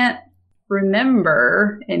she can't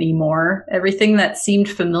remember anymore. Everything that seemed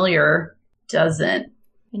familiar doesn't.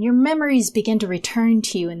 And your memories begin to return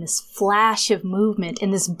to you in this flash of movement,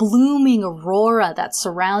 in this blooming aurora that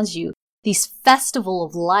surrounds you, these festival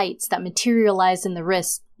of lights that materialize in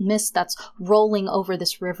the mist that's rolling over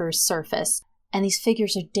this river's surface. And these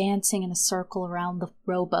figures are dancing in a circle around the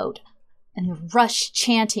rowboat. And the rush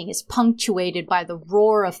chanting is punctuated by the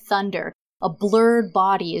roar of thunder. A blurred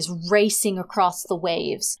body is racing across the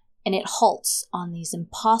waves, and it halts on these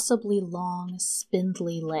impossibly long,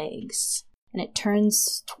 spindly legs. And it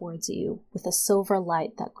turns towards you with a silver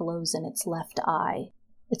light that glows in its left eye.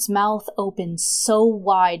 Its mouth opens so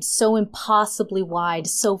wide, so impossibly wide,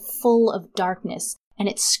 so full of darkness, and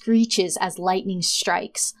it screeches as lightning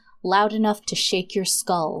strikes, loud enough to shake your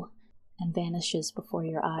skull. and vanishes before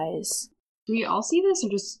your eyes. Do we all see this, or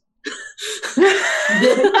just...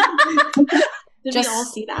 Did we all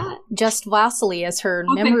see that? Just Vasily, as her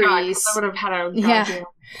Oh, thank God, 'cause memories... I would have had a Yeah. goddamn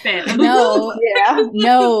fit. No, Yeah.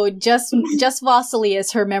 no, just Vasily,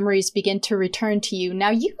 as her memories begin to return to you. Now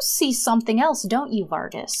you see something else, don't you,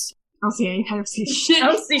 Vargas? I don't see shit. I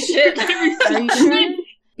don't see shit. Are you sure?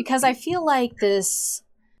 Because I feel like there's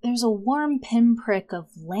a warm pinprick of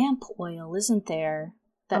lamp oil, isn't there,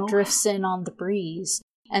 that drifts in on the breeze.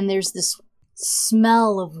 And there's this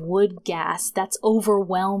smell of wood gas that's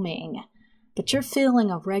overwhelming. But you're feeling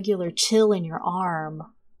a regular chill in your arm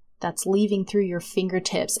that's leaving through your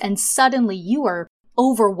fingertips. And suddenly you are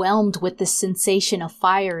overwhelmed with the sensation of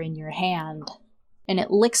fire in your hand. And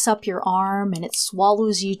it licks up your arm and it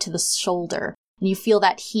swallows you to the shoulder. And you feel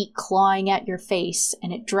that heat clawing at your face,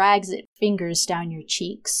 and it drags its fingers down your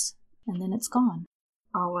cheeks. And then it's gone.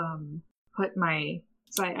 I'll put my...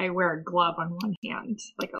 So I wear a glove on one hand,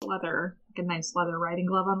 like a nice leather riding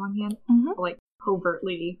glove on one hand. Mm-hmm. I'll, like,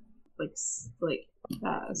 covertly,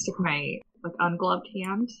 stick my, ungloved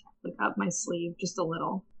hand, up my sleeve just a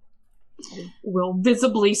little. I will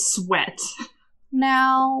visibly sweat.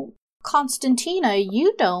 Now, Constantina,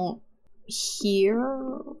 you don't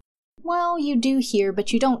hear... Well, you do hear,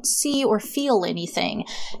 but you don't see or feel anything.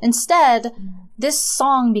 Instead, this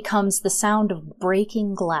song becomes the sound of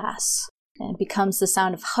breaking glass. And it becomes the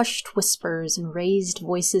sound of hushed whispers and raised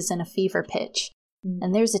voices in a fever pitch.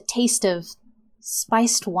 And there's a taste of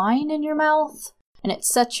spiced wine in your mouth, and it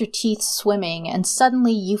sets your teeth swimming, and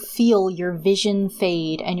suddenly you feel your vision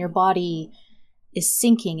fade, and your body is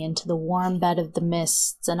sinking into the warm bed of the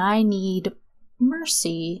mists, and I need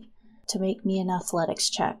Mercy to make me an athletics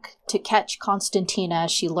check to catch Constantina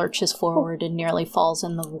as she lurches forward and nearly falls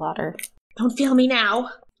in the water. Don't feel me now.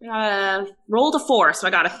 I rolled a 4, so I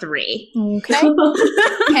got a 3. Okay.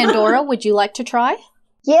 Pandora, would you like to try?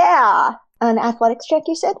 Yeah. An athletics check,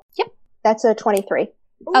 you said? Yep. That's a 23.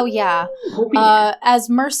 Oh, yeah. As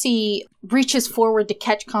Mercy reaches forward to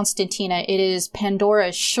catch Constantina, it is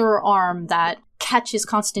Pandora's sure arm that catches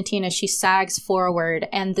Constantina. She sags forward,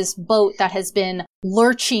 and this boat that has been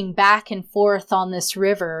lurching back and forth on this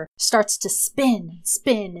river starts to spin and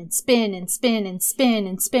spin and spin and spin and spin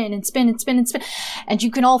and spin and spin and spin and spin. And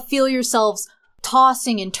you can all feel yourselves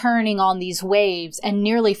tossing and turning on these waves and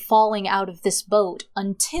nearly falling out of this boat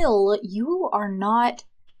until you are not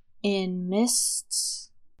in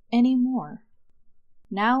mists anymore.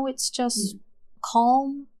 Now it's just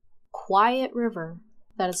calm, quiet river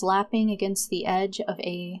that is lapping against the edge of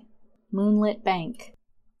a moonlit bank.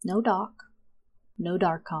 No dock, no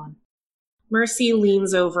Darkon. Mercy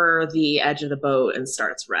leans over the edge of the boat and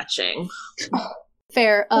starts retching.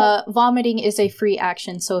 Fair. Vomiting is a free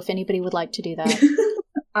action, so if anybody would like to do that.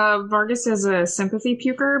 Vargas is a sympathy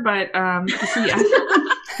puker, but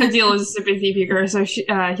Hadil is a sympathy puker, so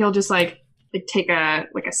he'll just take a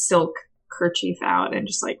silk kerchief out and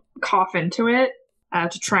just cough into it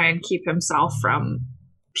to try and keep himself from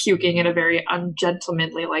puking in a very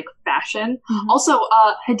ungentlemanly fashion. Mm-hmm. Also,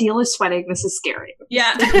 Hadil is sweating. This is scary.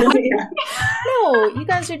 Yeah. No, you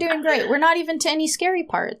guys are doing great. We're not even to any scary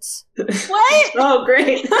parts. What? Oh,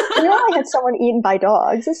 great. We only had someone eaten by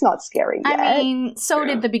dogs. It's not scary yet. I mean, so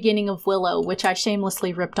did the beginning of Willow, which I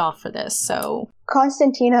shamelessly ripped off for this, so...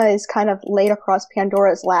 Constantina is kind of laid across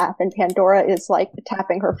Pandora's lap, and Pandora is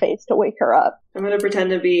tapping her face to wake her up. I'm going to pretend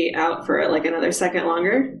to be out for another second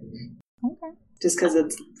longer. Okay. Just because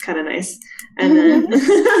it's kind of nice. And then...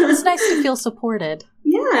 It's nice to feel supported.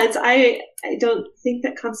 Yeah, I don't think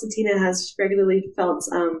that Constantina has regularly felt,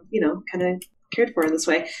 kind of cared for in this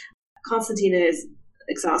way. Constantina is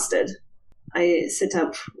exhausted. I sit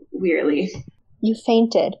up wearily. You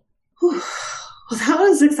fainted. Well, that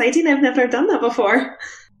was exciting. I've never done that before.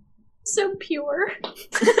 So pure.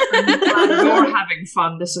 You're having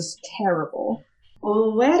fun. This is terrible.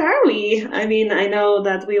 Well, where are we? I mean, I know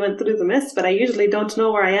that we went through the mist, but I usually don't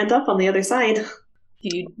know where I end up on the other side.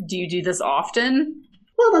 Do you do this often?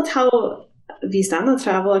 Well, that's how Vistana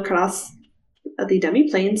travel across the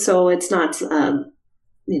demiplane, so it's not,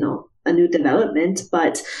 a new development,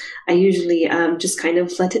 but I usually just kind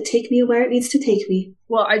of let it take me where it needs to take me.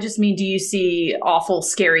 Well, I just mean, do you see awful,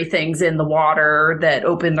 scary things in the water that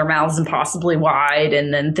open their mouths impossibly wide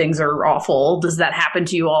and then things are awful? Does that happen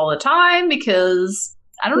to you all the time? Because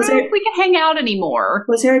I don't know if we can hang out anymore.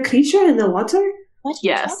 Was there a creature in the water? What are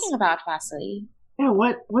you talking about, Vasily? Yeah,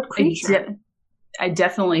 what creature? I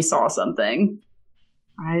definitely saw something.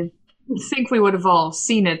 I think we would have all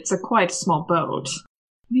seen it. It's a quite small boat.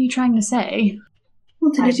 What are you trying to say?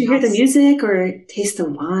 Well, did you hear the music or taste the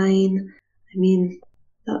wine? I mean,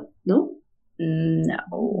 no?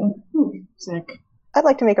 No. Sick. I'd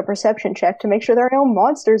like to make a perception check to make sure there are no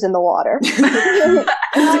monsters in the water.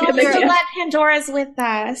 Oh, good so idea. glad Pandora's with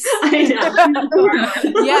us. I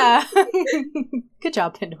know. Yeah. Good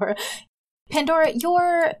job, Pandora. Pandora,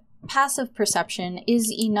 your passive perception is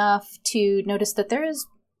enough to notice that there is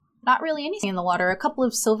not really anything in the water. A couple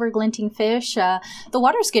of silver glinting fish. The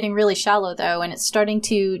water's getting really shallow, though, and it's starting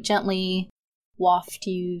to gently waft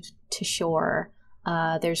you to shore.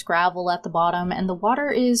 There's gravel at the bottom, and the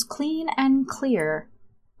water is clean and clear,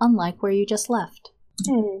 unlike where you just left.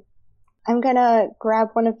 I'm gonna grab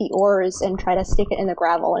one of the oars and try to stick it in the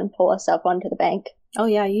gravel and pull us up onto the bank. Oh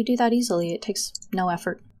yeah, you do that easily. It takes no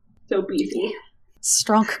effort. So beefy.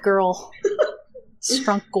 Strunk girl.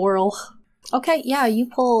 Strunk girl. Okay, yeah, you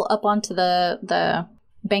pull up onto the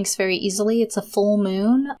banks very easily. It's a full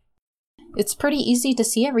moon. It's pretty easy to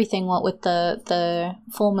see everything, what with the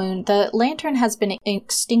full moon. The lantern has been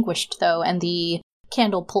extinguished, though, and the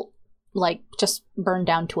candle just burned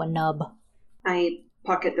down to a nub. I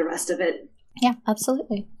pocket the rest of it. Yeah,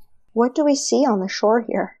 absolutely. What do we see on the shore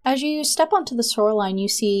here? As you step onto the shoreline, you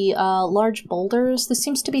see large boulders. This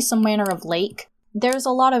seems to be some manner of lake. There's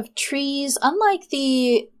a lot of trees. Unlike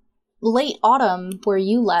the late autumn where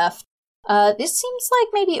you left, this seems like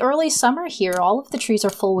maybe early summer here. All of the trees are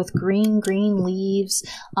full with green leaves.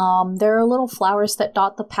 There are little flowers that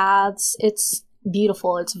dot the paths. It's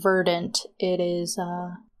beautiful. It's verdant. It is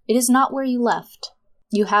not where you left.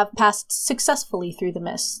 You have passed successfully through the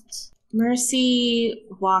mists. Mercy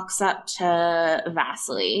walks up to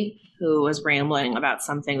Vasily, who was rambling about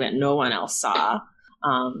something that no one else saw.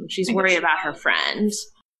 She's worried about her friend.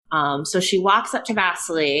 So she walks up to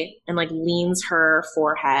Vasily and leans her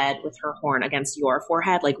forehead with her horn against your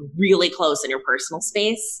forehead, really close in your personal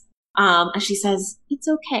space. And she says, "It's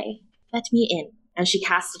okay. Let me in." And she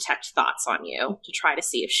casts detect thoughts on you to try to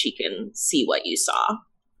see if she can see what you saw.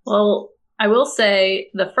 Well, I will say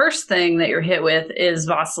the first thing that you're hit with is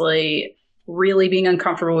Vasily really being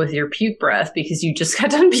uncomfortable with your puke breath because you just got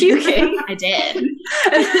done puking. I did.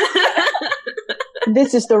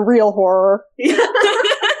 This is the real horror.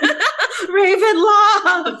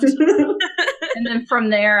 Ravenloft! And then from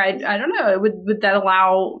there, I don't know, would that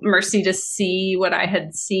allow Mercy to see what I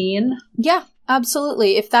had seen? Yeah,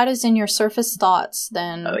 absolutely. If that is in your surface thoughts,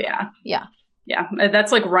 then... Oh, yeah. Yeah. Yeah,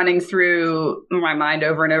 that's running through my mind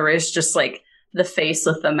over and over. It's just the face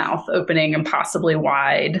with the mouth opening and possibly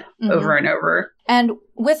wide over and over. And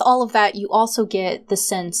with all of that, you also get the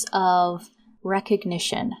sense of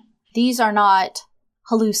recognition. These are not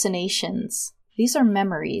hallucinations. These are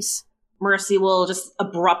memories. Mercy will just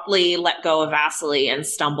abruptly let go of Vasily and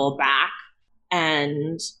stumble back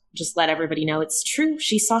and just let everybody know it's true.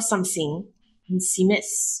 She saw something and she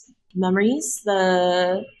missed memories,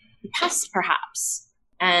 the past perhaps.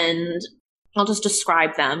 And I'll just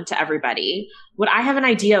describe them to everybody. Would I have an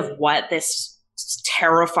idea of what this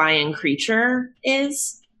terrifying creature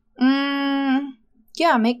is?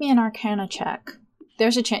 Yeah, make me an Arcana check.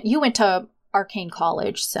 There's a chance. You went to Arcane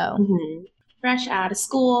College, so... Mm-hmm. Fresh out of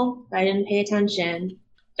school. I didn't pay attention.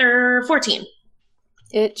 14.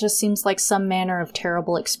 It just seems like some manner of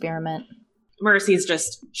terrible experiment. Mercy's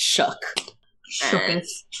just shook. Shooketh.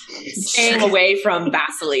 Staying away from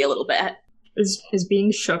Vasily a little bit. Is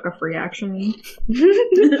being shook a free action?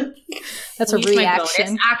 That's a Use my reaction.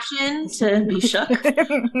 bonus action to be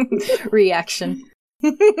shook. Reaction.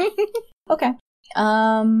 Okay.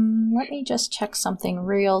 Let me just check something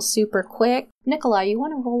real super quick. Nikolai, you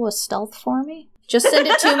want to roll a stealth for me? Just send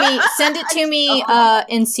it to me. Send it to me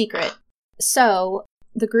in secret. So,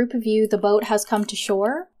 the group of you, the boat has come to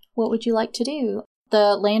shore. What would you like to do?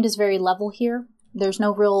 The land is very level here. There's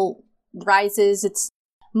no real rises. It's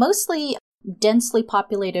mostly densely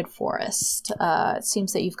populated forest. It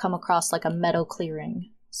seems that you've come across a meadow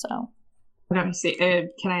clearing. So, Let me see.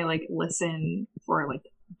 Can I listen for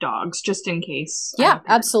dogs just in case? yeah,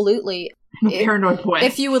 absolutely. I'm a paranoid boy.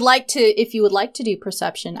 If you would like to do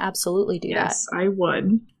perception, absolutely do yes, I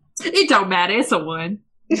would. It don't matter. It's a one.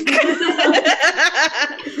 Don't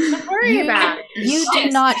worry about it. You do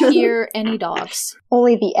not hear any dogs.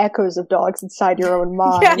 Only the echoes of dogs inside your own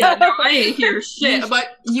mind. Yeah, no, I didn't hear shit. But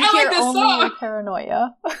You I hear like this only song. your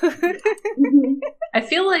paranoia. I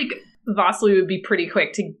feel like Vasily would be pretty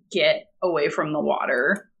quick to get away from the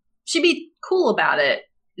water. She'd be cool about it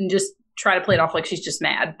and just try to play it off like she's just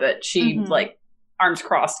mad, but she, arms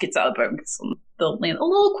crossed, gets out of the boat and gets on the land a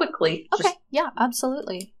little quickly. Okay, yeah,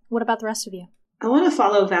 absolutely. What about the rest of you? I want to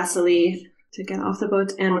follow Vasily to get off the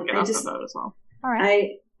boat, and I'll get off the boat as well. All right.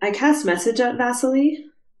 I cast message at Vasily.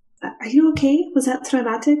 Are you okay? Was that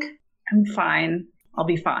traumatic? I'm fine. I'll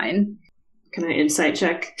be fine. Can I insight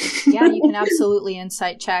check? Yeah, you can absolutely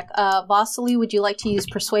insight check. Vasily, would you like to use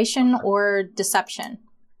persuasion or deception?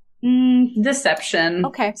 Deception.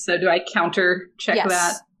 Okay. So do I counter check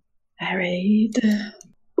that? All right.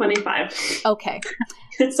 25. Okay.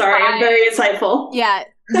 Sorry, I'm very insightful. Yeah,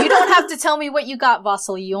 you don't have to tell me what you got,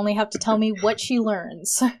 Vasily. You only have to tell me what she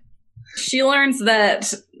learns. She learns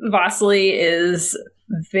that Vasily is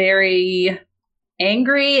very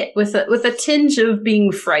angry with a tinge of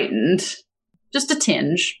being frightened. Just a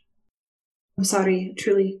tinge. I'm sorry,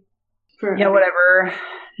 truly. Yeah, whatever.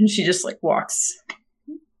 And she just like walks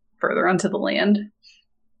further onto the land.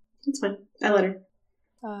 That's fine. I let her.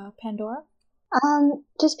 Pandora?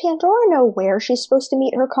 Does Pandora know where she's supposed to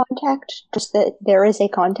meet her contact? Just that there is a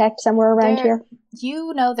contact somewhere around here?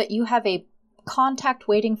 You know that you have a contact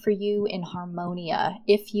waiting for you in Harmonia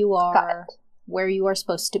if you are where you are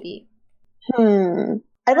supposed to be.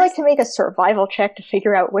 I'd like to make a survival check to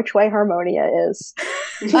figure out which way Harmonia is.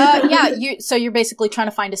 So you're basically trying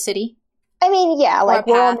to find a city? I mean, yeah, like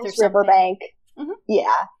we're on this riverbank. Mm-hmm. Yeah.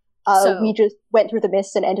 We just went through the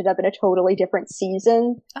mists and ended up in a totally different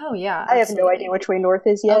season. Oh, yeah. I have no idea which way north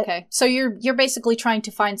is yet. Okay, so you're basically trying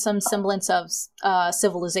to find some semblance of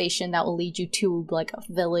civilization that will lead you to, like, a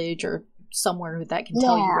village or somewhere that can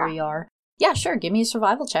tell you where you are. Yeah, sure, give me a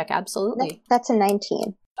survival check, absolutely. That's a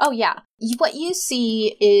 19. Oh, yeah. What you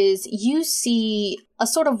see is a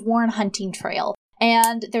sort of worn hunting trail,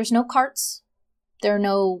 and there's no carts, there are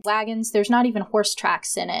no wagons, there's not even horse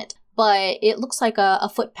tracks in it. But it looks like a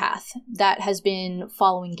footpath that has been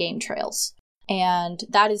following game trails. And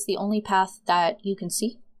that is the only path that you can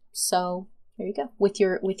see. So, there you go. With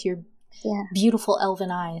your beautiful elven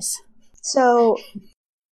eyes. So,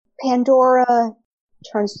 Pandora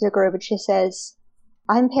turns to the group and she says,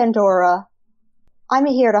 I'm Pandora. I'm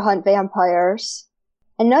here to hunt vampires.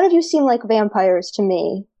 And none of you seem like vampires to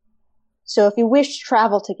me. So if you wish to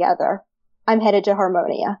travel together, I'm headed to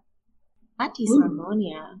Harmonia. What is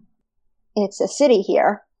Harmonia? It's a city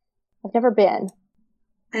here. I've never been.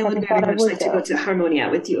 I would very much like to go to Harmonia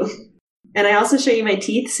with you. And I also show you my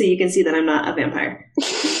teeth so you can see that I'm not a vampire.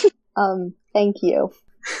 Thank you.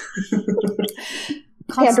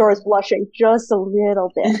 Pandora's blushing just a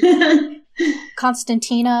little bit.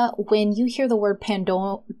 Constantina, when you hear the word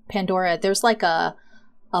Pandora, there's like a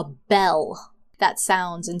bell that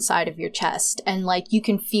sounds inside of your chest. And like you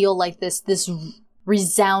can feel like this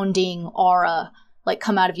resounding aura like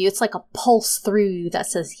come out of you. It's like a pulse through you that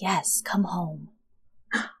says, yes, come home.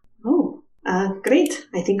 Oh, great.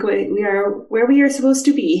 I think we are where we are supposed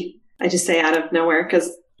to be. I just say out of nowhere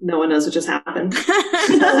because no one knows what just happened.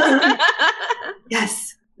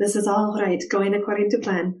 Yes, this is all right. Going according to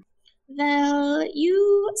plan. Well,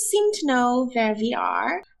 you seem to know where we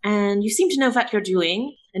are, and you seem to know what you're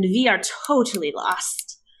doing, and we are totally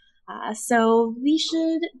lost. So we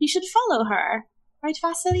should follow her. Right,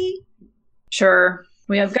 Vasily? Sure.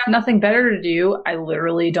 I've got nothing better to do. I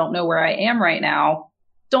literally don't know where I am right now.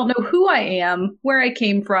 Don't know who I am, where I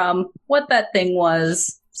came from, what that thing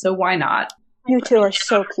was. So why not? You two are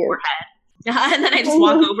so cute. And then I just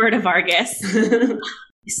walk over to Vargas. I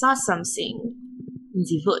saw something in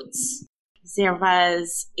the woods. There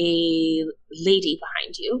was a lady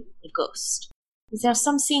behind you, a ghost. Is there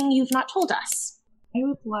something you've not told us? I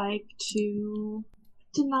would like to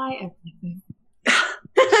deny everything.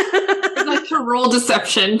 I'd like to roll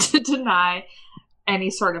deception to deny any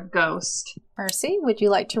sort of ghost. Mercy, would you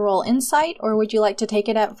like to roll insight, or would you like to take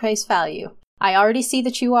it at face value? I already see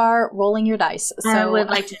that you are rolling your dice, so I would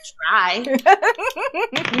like to try.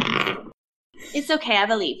 It's okay, I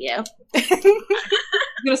believe you. I'm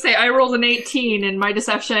going to say I rolled an 18 and my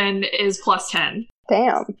deception is plus 10.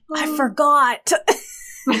 Damn. I forgot.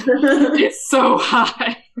 It's so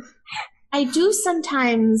high. I do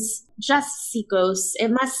sometimes just see ghosts.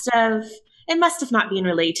 It must have not been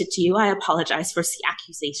related to you. I apologize for the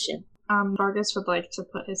accusation. Vargas would like to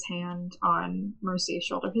put his hand on Mercy's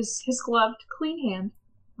shoulder, his gloved, clean hand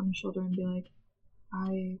on her shoulder, and be like,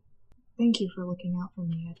 I thank you for looking out for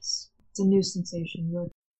me. It's a new sensation. You're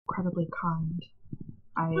incredibly kind.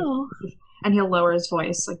 And he'll lower his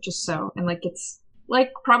voice, like, just so, and, like, gets,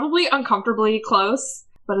 like, probably uncomfortably close,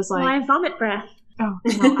 but is like... I have vomit breath. Oh,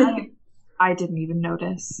 no, I didn't even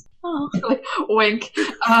notice. Oh. Like, wink.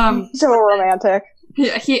 So romantic.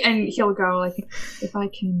 Yeah, he'll go, like, if I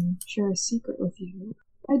can share a secret with you.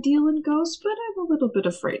 I deal in ghosts, but I'm a little bit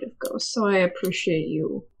afraid of ghosts, so I appreciate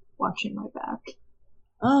you watching my back.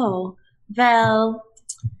 Oh, well...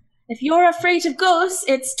 If you're afraid of ghosts,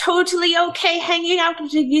 it's totally okay hanging out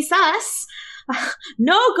with us.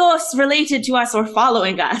 No ghosts related to us or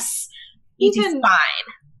following us. It is fine.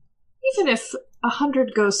 Even if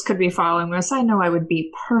 100 ghosts could be following us, I know I would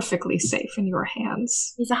be perfectly safe in your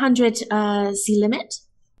hands. Is 100 the limit?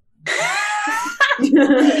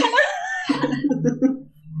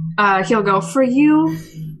 He'll go, for you,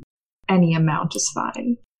 any amount is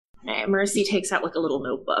fine. Okay, Mercy takes out like a little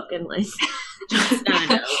notebook and like just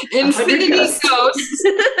no. Infinity ghosts.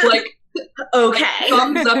 Like, okay.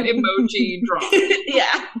 Thumbs up emoji drop.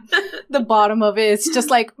 Yeah. The bottom of it is just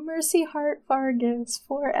like, Mercy Hart Vargas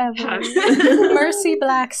forever. Mercy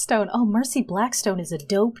Blackstone. Oh, Mercy Blackstone is a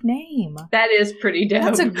dope name. That is pretty dope.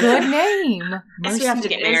 That's a good name. I guess we have to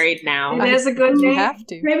get married now. It is a good You name. have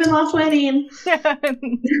to. Ravenloft wedding. That's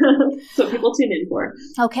what people tune in for.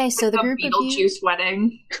 Okay, so the group of you... Beetlejuice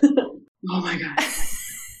wedding. Oh my god.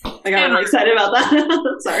 I got really excited about that.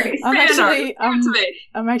 Sorry.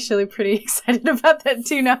 I'm actually pretty excited about that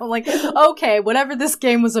too now. I'm like, okay, whatever this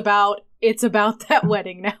game was about, it's about that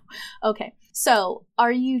wedding now. Okay, so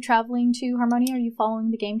are you traveling to Harmonia? Are you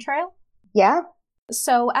following the game trail? Yeah.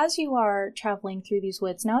 So as you are traveling through these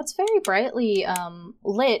woods, now it's very brightly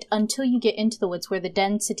lit until you get into the woods where the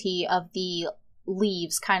density of the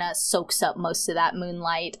leaves kind of soaks up most of that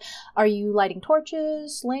moonlight. Are you lighting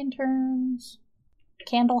torches, lanterns,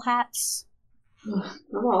 candle hats?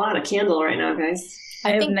 I'm all out of candle right now, guys.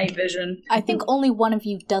 I have night vision. I think only one of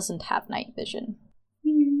you doesn't have night vision.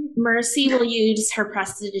 Mercy will use her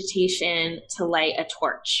prestidigitation to light a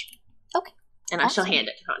torch. Okay. And I shall hand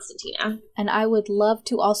it to Constantina. And I would love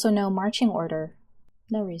to also know marching order.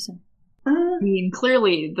 No reason. I mean,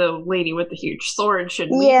 clearly the lady with the huge sword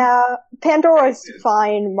should lead. Yeah, Pandora's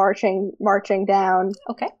fine marching down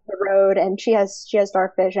Okay. the road, and she has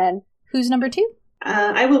dark vision. Who's number 2?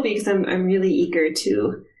 I will be, because I'm really eager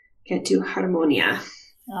to get to Harmonia.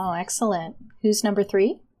 Oh, excellent. Who's number 3?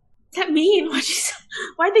 What's that mean?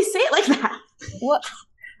 Why'd they say it like that? What?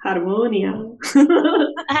 Harmonia.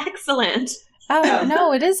 Excellent. Oh,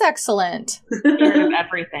 no, it is excellent. Scared of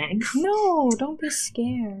everything. No, don't be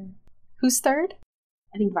scared. Who's 3rd?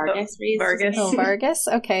 I think Vargas raised. Vargas. Oh, Vargas?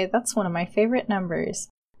 Okay, that's one of my favorite numbers.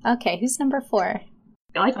 Okay, who's number 4?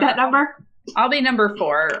 I like that number. I'll be number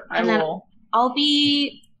 4. And then I'll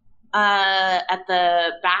be at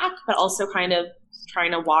the back, but also kind of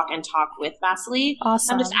trying to walk and talk with Vasily.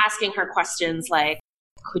 Awesome. I'm just asking her questions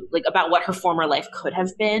about what her former life could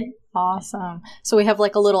have been. Awesome. So we have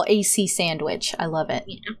like a little AC sandwich. I love it.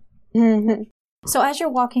 Yeah. So as you're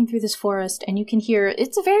walking through this forest, and you can hear,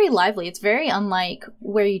 it's very lively. It's very unlike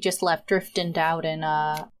where you just left Driftend out in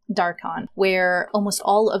Darkon, where almost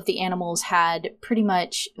all of the animals had pretty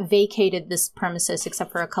much vacated this premises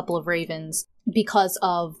except for a couple of ravens because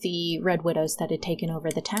of the Red Widows that had taken over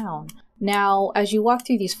the town. Now, as you walk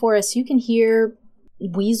through these forests, you can hear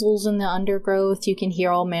weasels in the undergrowth. You can hear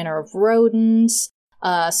all manner of rodents.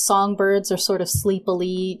 Songbirds are sort of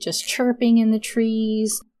sleepily just chirping in the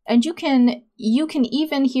trees. And you can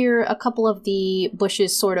even hear a couple of the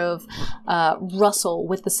bushes sort of rustle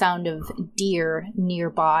with the sound of deer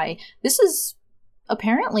nearby. This is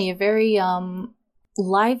apparently a very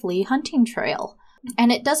lively hunting trail.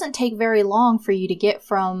 And it doesn't take very long for you to get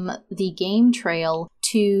from the game trail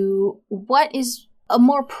to what is a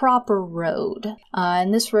more proper road.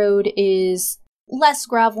 And this road is less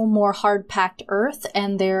gravel, more hard-packed earth,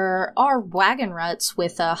 and there are wagon ruts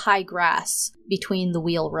with high grass between the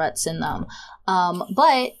wheel ruts in them.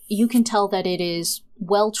 But you can tell that it is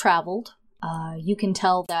well-traveled. You can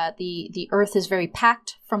tell that the earth is very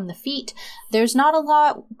packed from the feet. There's not a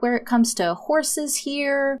lot where it comes to horses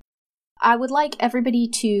here. I would like everybody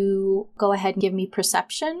to go ahead and give me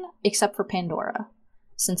perception, except for Pandora,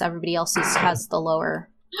 since everybody else has the lower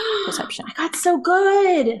perception. I got so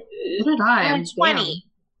good. What did I? I got 20.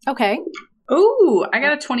 Okay. Ooh, I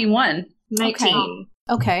got a 21. 19.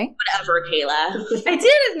 Okay. Whatever, Kayla. I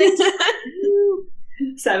did.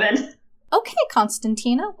 7. Okay,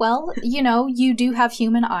 Constantina. Well, you do have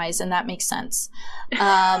human eyes, and that makes sense.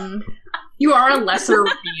 You are a lesser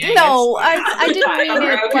being. No, I didn't mean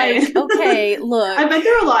it Okay. like, okay, look. I've been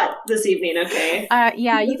through a lot this evening, okay?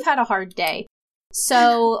 Yeah, you've had a hard day.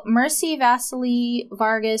 So, Mercy, Vasily,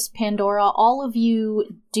 Vargas, Pandora, all of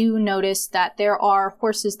you do notice that there are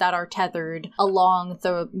horses that are tethered along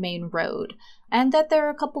the main road, and that there are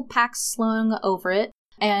a couple packs slung over it.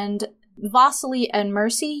 And Vasily and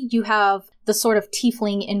Mercy, you have the sort of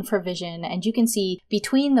tiefling infravision, and you can see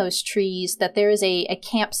between those trees that there is a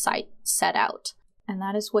campsite set out. And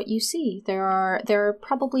that is what you see. There are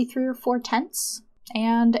probably 3 or 4 tents,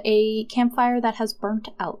 and a campfire that has burnt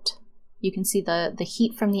out. You can see the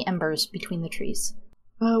heat from the embers between the trees.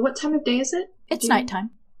 What time of day is it? It's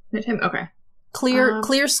nighttime. Nighttime? Okay.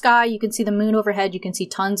 Clear sky, you can see the moon overhead, you can see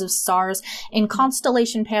tons of stars in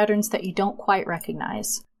constellation patterns that you don't quite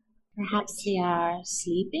recognize. Perhaps they are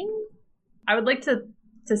sleeping? I would like to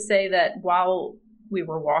say that while we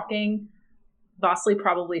were walking, Vasily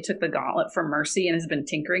probably took the gauntlet from Mercy and has been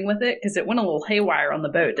tinkering with it, because it went a little haywire on the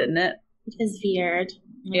boat, didn't it? It was veered.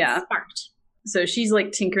 Yeah. It sparked. So she's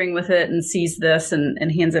like tinkering with it and sees this and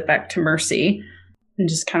hands it back to Mercy and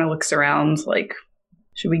just kind of looks around like,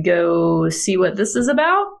 should we go see what this is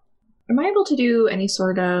about? Am I able to do any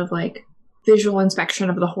sort of like visual inspection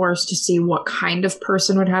of the horse to see what kind of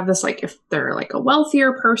person would have this? Like if they're like a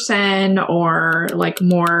wealthier person or like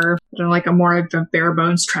more, I don't know, like a more of a bare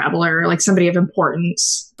bones traveler, like somebody of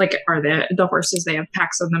importance. Like are the horses, they have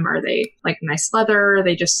packs on them, are they like nice leather? Are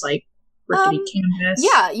they just like rickety canvas?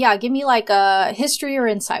 Yeah, give me like a history or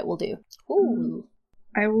insight will do. Ooh.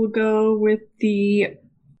 I will go with the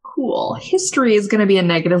cool. History is going to be a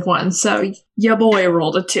 -1, so ya boy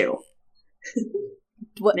rolled a 2.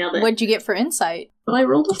 Nailed it. What'd you get for insight? Well, I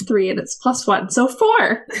rolled a 3 and it's +1, so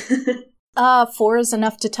 4. 4 is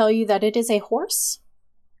enough to tell you that it is a horse.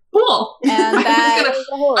 Cool. And that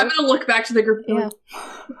I'm gonna look back to the group. yeah.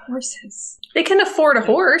 Horses. They can afford a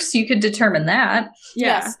horse. You could determine that.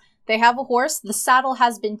 Yes, they have a horse. The saddle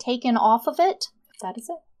has been taken off of it. That is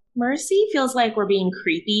it. Mercy feels like we're being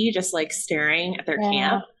creepy, just like staring at their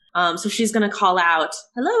camp. So she's going to call out,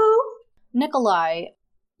 "Hello?" Nikolai,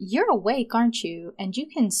 you're awake, aren't you? And you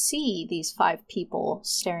can see these 5 people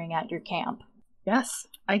staring at your camp. Yes,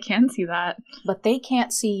 I can see that. But they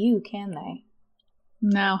can't see you, can they?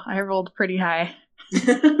 No, I rolled pretty high.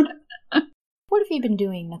 What have you been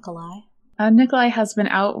doing, Nikolai? Nikolai has been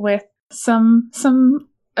out with some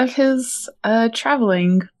of his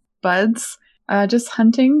traveling buds, just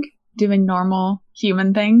hunting, doing normal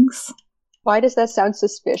human things. Why does that sound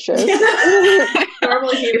suspicious?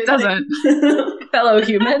 Normal human. It doesn't. Fellow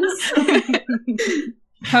humans.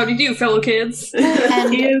 How do you do, fellow kids?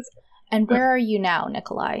 And where are you now,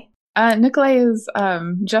 Nikolai? Nikolai is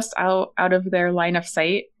just out of their line of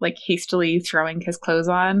sight, like hastily throwing his clothes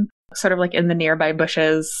on, sort of like in the nearby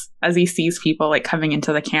bushes as he sees people like coming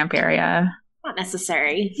into the camp area. Not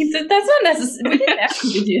necessary. That's not necessary. We didn't ask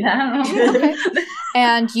you to do that. Okay.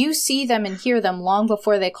 And you see them and hear them long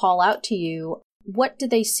before they call out to you. What do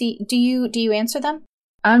they see? Do you answer them?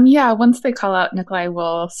 Yeah, once they call out, Nikolai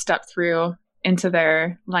will step through into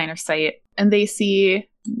their line of sight, and they see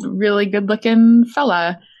a really good-looking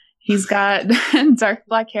fella. He's got dark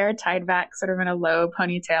black hair tied back sort of in a low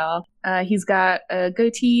ponytail. He's got a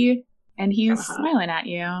goatee, and he's smiling at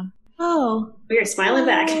you. Oh. We are smiling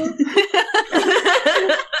back.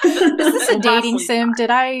 Is this a dating sim? Did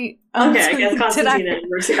I... Okay, I guess Constantine and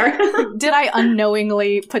Mercy are. Did I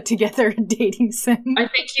unknowingly put together a dating sim? I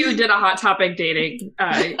think you did a Hot Topic dating.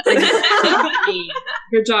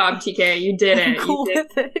 Good job, TK. You did it. I'm cool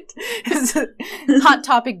with it. Is it Hot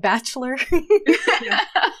Topic Bachelor?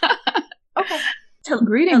 Okay.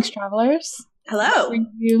 Greetings, travelers. Hello.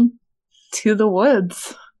 Bring you to the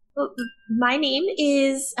woods. Well, my name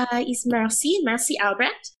is Mercy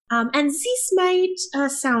Albrecht. And this might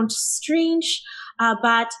sound strange,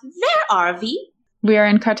 but where are we? We are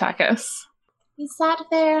in Cartacus. Is that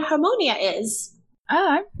where Harmonia is?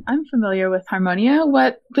 I'm familiar with Harmonia.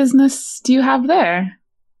 What business do you have there?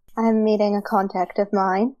 I'm meeting a contact of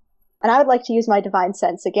mine, and I would like to use my divine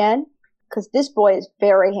sense again, because this boy is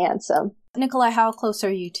very handsome. Nikolai, how close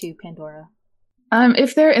are you to Pandora?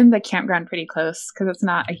 If they're in the campground, pretty close, because it's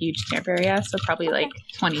not a huge camp area, so probably like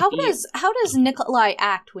 20 feet. How does Nikolai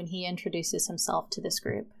act when he introduces himself to this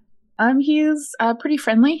group? He's pretty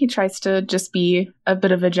friendly. He tries to just be a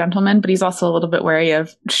bit of a gentleman, but he's also a little bit wary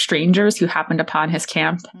of strangers who happened upon his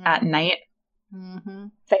camp at night. Mm-hmm.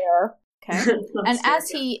 Fair. Okay. And as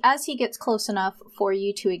he gets close enough for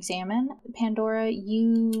you to examine, Pandora,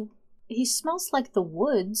 he smells like the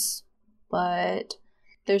woods, but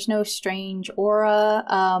there's no strange aura.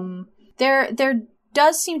 There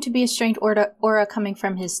does seem to be a strange aura coming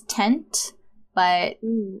from his tent, but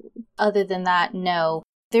other than that, no.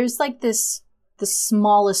 There's like the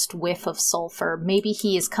smallest whiff of sulfur. Maybe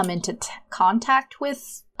he has come into contact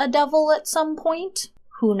with a devil at some point.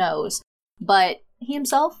 Who knows? But he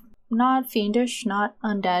himself, not fiendish, not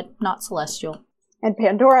undead, not celestial. And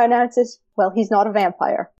Pandora announces, well, he's not a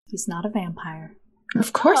vampire. He's not a vampire.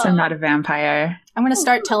 Of course I'm not a vampire. I'm going to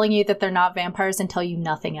start telling you that they're not vampires and tell you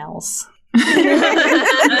nothing else. He's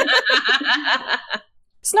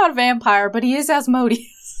not a vampire, but he is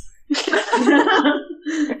Asmodeus.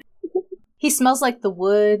 He smells like the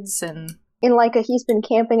woods and... In like a he's been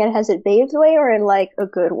camping and has it bathed way, or in like a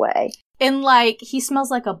good way? And like he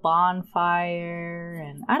smells like a bonfire,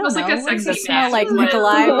 and I don't Smells know. like a What does he sexy smell man. like,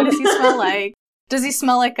 Nikolai? What does he smell like? Does he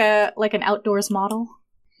smell like an outdoors model?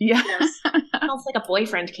 Yeah. Smells like a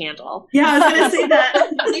boyfriend candle. Yeah, I was going to say that.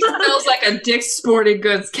 He smells like a Dick's Sporting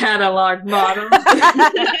Goods catalog model.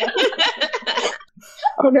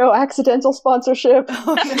 Oh no, accidental sponsorship.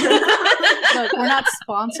 Look, we're not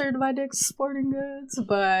sponsored by Dick's Sporting Goods,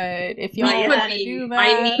 but if y'all I want to do that,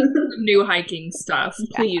 I need some new hiking stuff.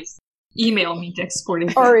 Please email me, Dick's Sporting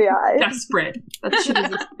Goods. REI. Desperate. That shit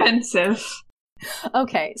is expensive.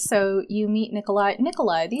 Okay, so you meet Nikolai.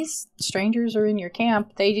 Nikolai, these strangers are in your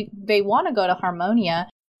camp. They want to go to Harmonia.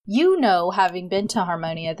 You know, having been to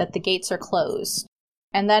Harmonia, that the gates are closed,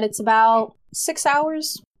 and that it's about 6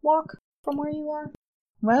 hours walk from where you are.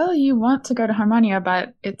 Well, you want to go to Harmonia,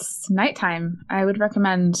 but it's nighttime. I would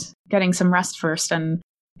recommend getting some rest first and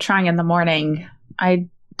trying in the morning. I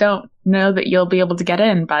don't know that you'll be able to get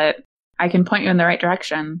in, but I can point you in the right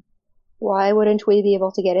direction. Why wouldn't we be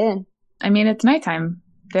able to get in? I mean, it's nighttime.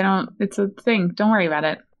 It's a thing. Don't worry about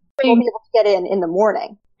it. We'll be able to get in the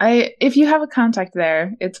morning. If you have a contact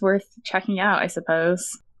there, it's worth checking out, I suppose.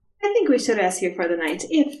 I think we should rest here for the night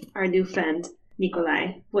if our new friend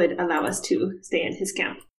Nikolai would allow us to stay in his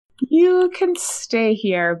camp. You can stay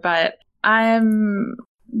here, but I'm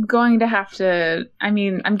going to have to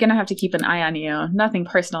keep an eye on you. Nothing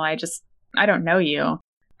personal. I don't know you.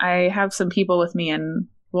 I have some people with me and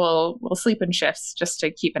we'll sleep in shifts just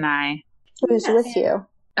to keep an eye. Who's with you?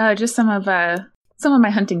 Just some of my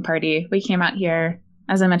hunting party. We came out here,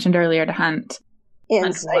 as I mentioned earlier, to hunt.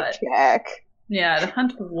 Insight what? check. Yeah, to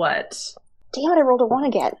hunt what? Damn it, I rolled a 1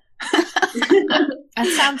 again. That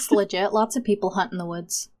sounds legit. Lots of people hunt in the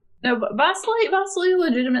woods. No, but Vasily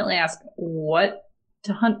legitimately asked, what?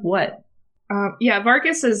 To hunt what? Yeah,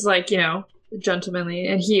 Vargas is like, gentlemanly,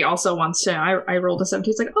 and he also wants to. I rolled a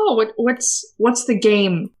 17. He's like, oh, what's the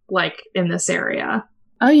game like in this area?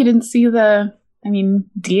 Oh, you didn't see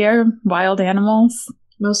deer, wild animals?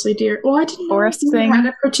 Mostly deer. Well, I didn't know Forest if you thing. had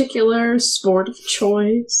a particular sport of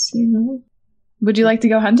choice, Would you like to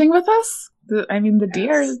go hunting with us? The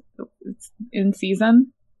deer is in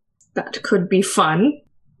season. That could be fun.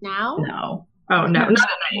 Now? No. Oh, no, not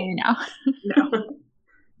Now. no.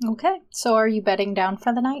 Okay, so are you bedding down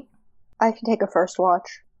for the night? I can take a first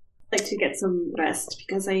watch. I'd like to get some rest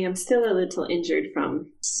because I am still a little injured from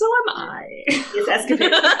So am I. his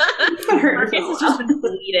escapade. Marcus has just been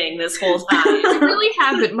bleeding this whole time. I really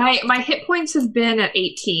haven't. My hit points have been at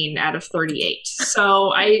 18 out of 38.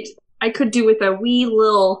 So I could do with a wee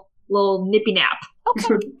little nippy nap.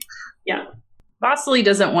 Okay. Yeah. Vasily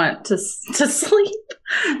doesn't want to sleep.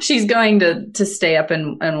 She's going to stay up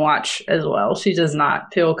and watch as well. She does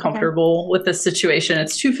not feel comfortable with this situation.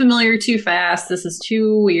 It's too familiar, too fast. This is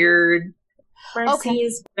too weird. Marcy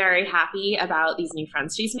is very happy about these new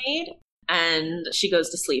friends she's made, and she goes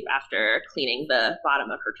to sleep after cleaning the bottom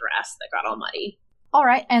of her dress that got all muddy. All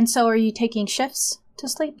right, and so are you taking shifts to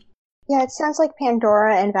sleep? Yeah, it sounds like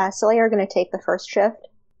Pandora and Vasily are going to take the first shift.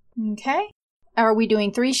 Okay. Are we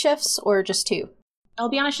doing 3 shifts or just 2? I'll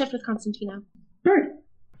be on a shift with Constantina. Sure.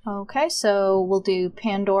 Okay, so we'll do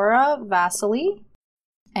Pandora, Vasily,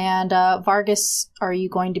 and Vargas, are you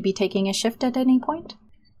going to be taking a shift at any point?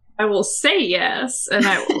 I will say yes, and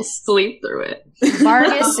I will sleep through it.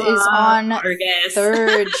 Vargas is on Vargas.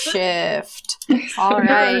 3rd shift. All I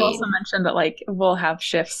right. also mentioned that we'll have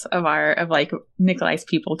shifts of Nikolai's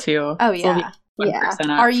people too. Oh, So we'll be yeah. one Yeah. person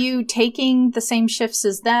up. Are you taking the same shifts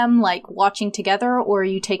as them, like watching together, or are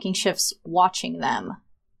you taking shifts watching them?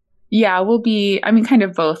 Yeah, we'll be, kind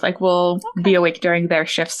of both. We'll be awake during their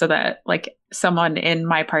shifts so that, someone in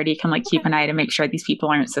my party can, keep an eye to make sure these people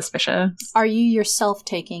aren't suspicious. Are you yourself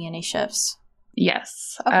taking any shifts?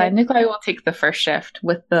 Yes. Okay. Nikolai will take the first shift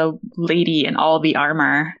with the lady in all the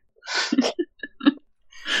armor.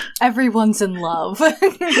 Everyone's in love. Roll a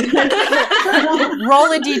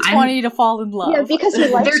d20 to fall in love. Yeah, because he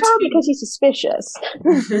likes her or because he's suspicious?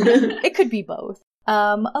 It could be both.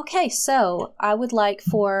 Okay, so I would like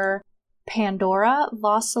for Pandora,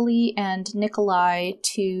 Vasily, and Nikolai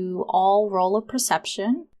to all roll a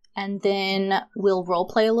perception, and then we'll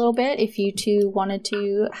roleplay a little bit if you two wanted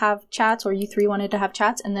to have chats, or you 3 wanted to have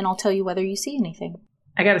chats, and then I'll tell you whether you see anything.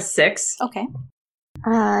 I got a 6. Okay.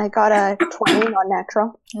 I got a 20 on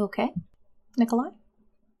natural. Okay. Nikolai?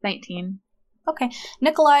 19. Okay.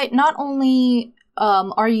 Nikolai, not only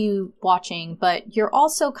are you watching, but you're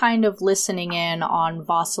also kind of listening in on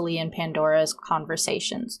Vasily and Pandora's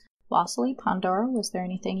conversations. Vasily, Pandora, was there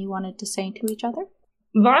anything you wanted to say to each other?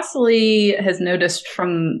 Vasily has noticed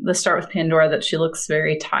from the start with Pandora that she looks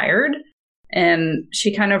very tired, And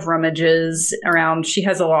she kind of rummages around. She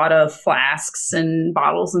has a lot of flasks and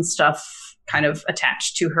bottles and stuff kind of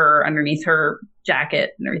attached to her underneath her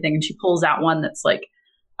jacket and everything. And she pulls out one that's like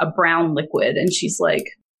a brown liquid. And she's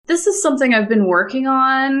like, this is something I've been working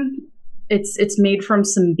on. It's made from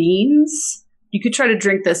some beans. You could try to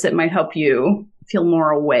drink this. It might help you feel more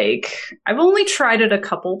awake. I've only tried it a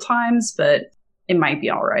couple times, but it might be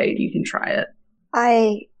all right. You can try it.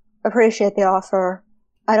 I appreciate the offer.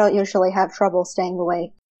 I don't usually have trouble staying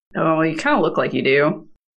awake. Oh, you kind of look like you do.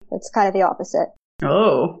 It's kind of the opposite.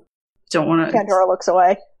 Oh, don't want to. Pandora looks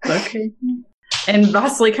away. Okay. And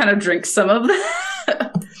Vasily kind of drinks some of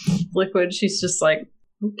the liquid. She's just like,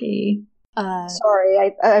 okay.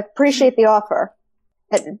 Sorry, I appreciate the offer.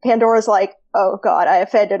 And Pandora's like, oh god, I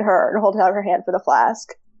offended her, and holds out her hand for the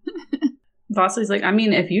flask. Vasily's like, I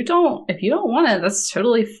mean, if you don't want it, that's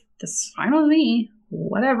fine with me.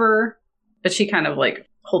 Whatever. But she kind of like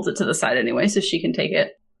holds it to the side anyway, so she can take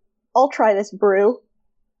it. I'll try this brew.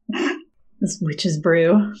 This witch's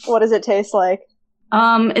brew. What does it taste like?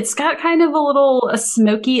 It's got kind of a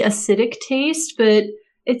smoky, acidic taste, but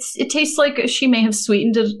it tastes like she may have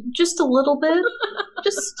sweetened it just a little bit,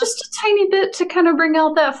 just a tiny bit to kind of bring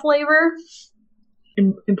out that flavor.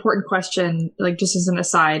 Important question, like just as an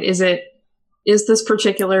aside, is this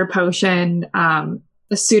particular potion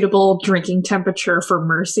a suitable drinking temperature for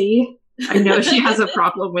Mercy? I know she has a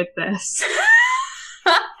problem with this.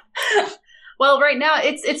 Well, right now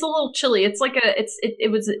it's a little chilly. It's like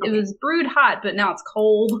it was brewed hot, but now it's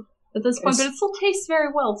cold at this point. But it still tastes very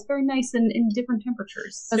well. It's very nice in different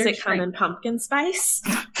temperatures. Does it come in pumpkin spice?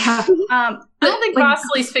 I don't think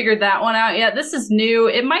Vasily's figured that one out yet. This is new.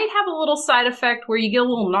 It might have a little side effect where you get a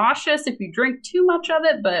little nauseous if you drink too much of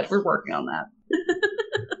it, but we're working on that.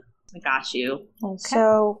 I got you. Okay.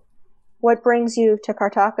 So, what brings you to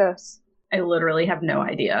Kartakos? I literally have no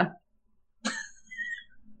idea.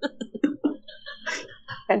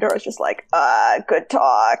 Pandora's just like, good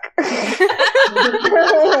talk.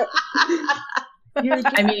 I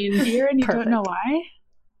mean, here and you don't know why?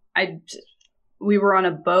 We were on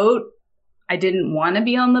a boat. I didn't want to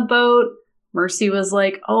be on the boat. Mercy was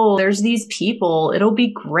like, oh, there's these people. It'll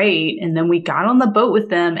be great. And then we got on the boat with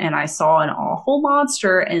them and I saw an awful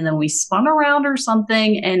monster and then we spun around or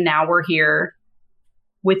something and now we're here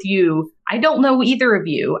with you. I don't know either of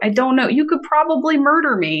you. I don't know. You could probably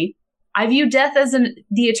murder me. I view death as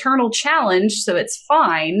the eternal challenge, so it's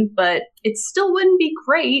fine, but it still wouldn't be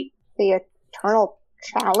great. The eternal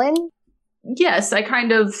challenge? Yes,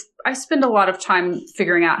 I spend a lot of time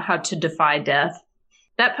figuring out how to defy death.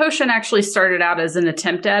 That potion actually started out as an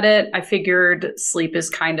attempt at it. I figured sleep is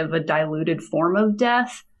kind of a diluted form of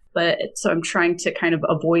death, so I'm trying to kind of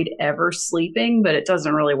avoid ever sleeping, but it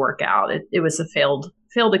doesn't really work out. It was a failed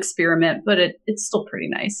experiment, but it's still pretty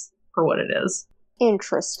nice for what it is.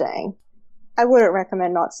 Interesting. I wouldn't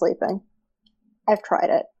recommend not sleeping. I've tried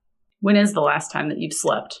it. When is the last time that you've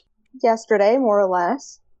slept? Yesterday, more or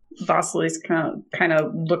less. Vasily's kind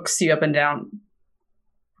of looks you up and down.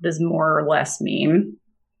 What does more or less mean?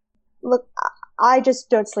 Look, I just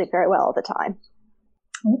don't sleep very well all the time.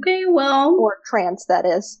 Okay, well. Or trance, that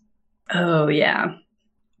is. Oh, yeah.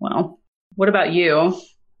 Well, what about you?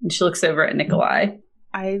 And she looks over at Nikolai.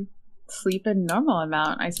 I sleep a normal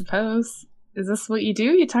amount, I suppose. Is this what you do?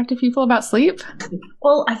 You talk to people about sleep?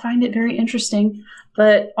 Well, I find it very interesting.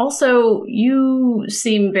 But also, you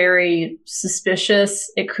seem very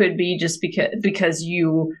suspicious. It could be just because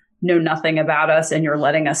you know nothing about us and you're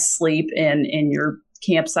letting us sleep in your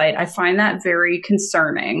campsite. I find that very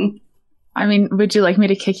concerning. I mean, would you like me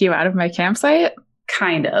to kick you out of my campsite?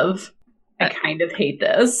 Kind of. I kind of hate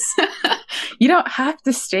this. You don't have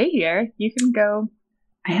to stay here. You can go.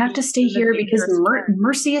 I have to stay here because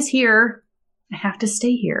Mercy is here. I have to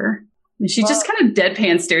stay here. And she just kind of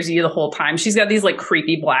deadpan stares at you the whole time. She's got these like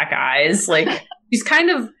creepy black eyes. Like she's kind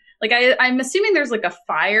of like I'm assuming there's like a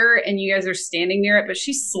fire and you guys are standing near it, but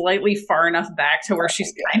she's slightly far enough back to where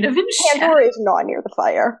she's kind of in shadow. Pandora is not near the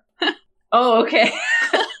fire. Oh, okay.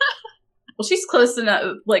 Well, she's close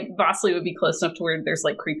enough. Like Vasily would be close enough to where there's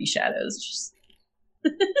like creepy shadows.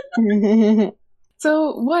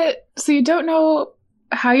 So you don't know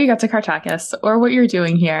how you got to Kartakos or what you're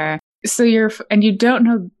doing here. So you don't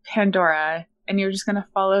know Pandora, and you're just going to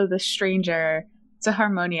follow the stranger to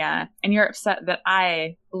Harmonia, and you're upset that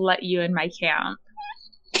I let you in my camp.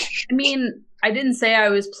 I mean, I didn't say I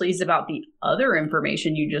was pleased about the other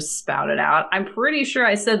information you just spouted out. I'm pretty sure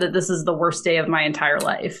I said that this is the worst day of my entire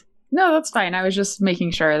life. No, that's fine. I was just making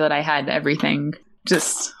sure that I had everything.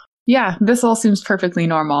 Yeah, this all seems perfectly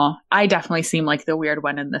normal. I definitely seem like the weird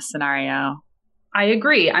one in this scenario. I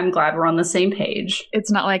agree. I'm glad we're on the same page.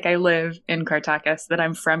 It's not like I live in Cartacus, that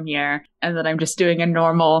I'm from here, and that I'm just doing a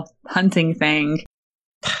normal hunting thing.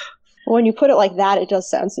 When you put it like that, it does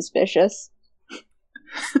sound suspicious.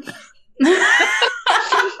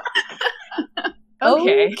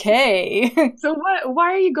 Okay. So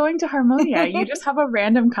why are you going to Harmonia? You just have a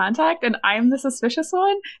random contact and I'm the suspicious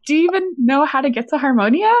one? Do you even know how to get to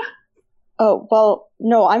Harmonia? Oh, well,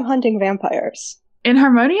 no, I'm hunting vampires. In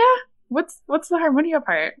Harmonia? What's the Harmonia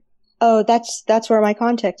part? Oh, that's where my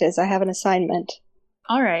contact is. I have an assignment.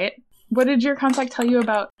 All right. What did your contact tell you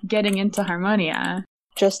about getting into Harmonia?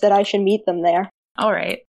 Just that I should meet them there. All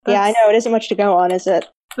right. Yeah, I know. It isn't much to go on, is it?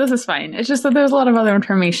 This is fine. It's just that there's a lot of other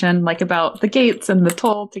information, like about the gates and the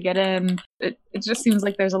toll to get in. It just seems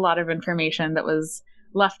like there's a lot of information that was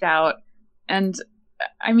left out. And,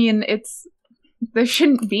 I mean, there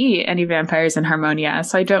shouldn't be any vampires in Harmonia,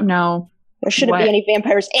 so I don't know. There shouldn't be any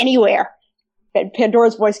vampires anywhere. And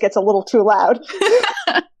Pandora's voice gets a little too loud.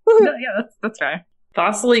 Yeah, that's fair.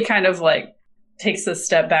 Vasily kind of like takes a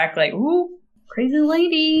step back, like, ooh, crazy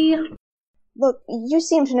lady. Look, you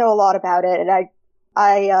seem to know a lot about it, and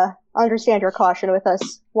I understand your caution with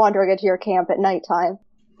us wandering into your camp at nighttime.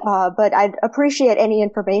 But I'd appreciate any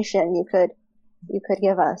information you could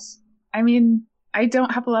give us. I mean, I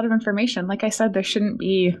don't have a lot of information. Like I said, there shouldn't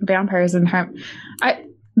be vampires in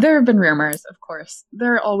There have been rumors, of course.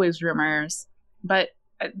 There are always rumors, but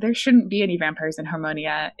there shouldn't be any vampires in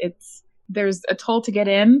Harmonia. There's a toll to get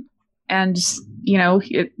in, and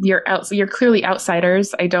you're clearly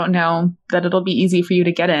outsiders. I don't know that it'll be easy for you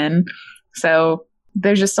to get in. So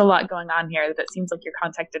there's just a lot going on here that it seems like your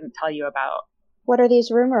contact didn't tell you about. What are these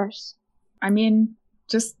rumors? I mean,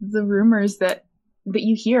 just the rumors that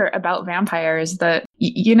you hear about vampires, that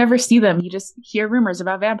you never see them. You just hear rumors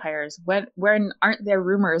about vampires. When aren't there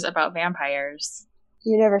rumors about vampires?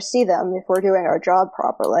 You never see them if we're doing our job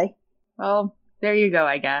properly. Well, there you go,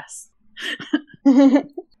 I guess.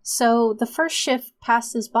 So the first shift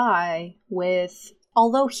passes by with,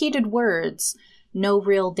 although heated words, no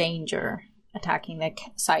real danger attacking the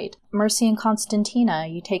site. Mercy and Constantina,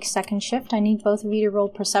 you take second shift. I need both of you to roll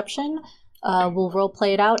perception. We'll role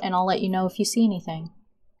play it out, and I'll let you know if you see anything.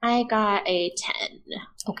 I got a 10.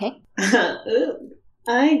 Okay.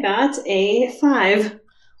 I got a 5.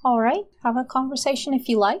 All right. Have a conversation if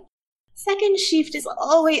you like. Second shift is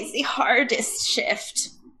always the hardest shift.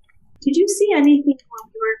 Did you see anything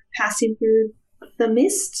when you were passing through the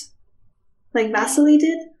mist? Like Vasily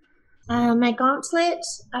did? My gauntlet,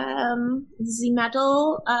 the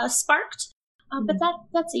metal sparked, but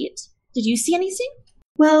that's it. Did you see anything?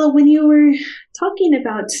 Well, when you were talking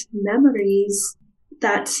about memories,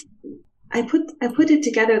 that I put it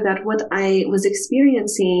together that what I was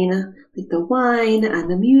experiencing, like the wine and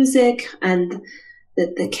the music and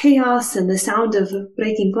the chaos and the sound of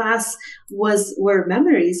breaking glass were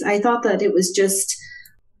memories. I thought that it was just,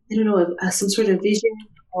 I don't know, some sort of vision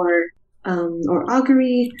or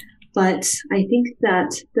augury, but I think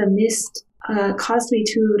that the mist caused me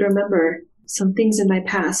to remember some things in my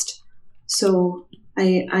past. So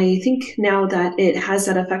I think now that it has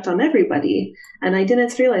that effect on everybody, and I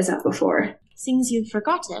didn't realize that before. Things you've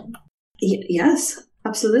forgotten. Yes,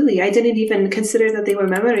 absolutely. I didn't even consider that they were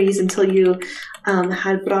memories until you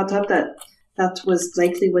had brought up that was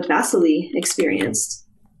likely what Vasily experienced.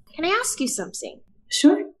 Can I ask you something?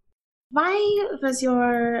 Sure. Why was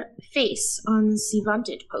your face on the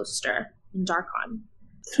wanted poster in Darkon?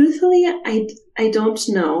 Truthfully, I don't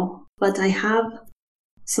know, but I have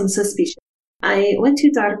some suspicion. I went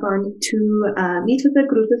to Darkon to meet with a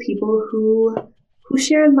group of people who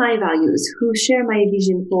share my values, who share my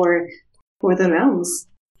vision for the realms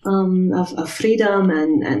of freedom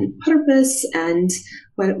and purpose, and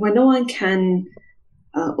where no one can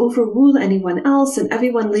overrule anyone else, and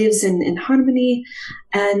everyone lives in harmony.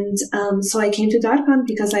 And so I came to Darkon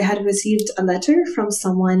because I had received a letter from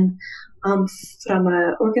someone from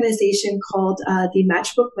an organization called the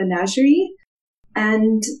Matchbook Menagerie.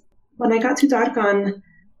 And when I got to Darkon,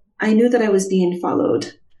 I knew that I was being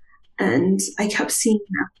followed, and I kept seeing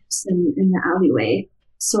maps in the alleyway.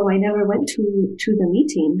 So I never went to the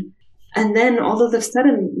meeting. And then all of a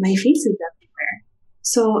sudden, my face is everywhere.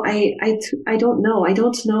 So I don't know. I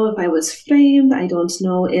don't know if I was framed. I don't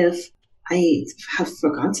know if I have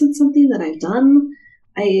forgotten something that I've done.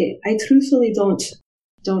 I truthfully don't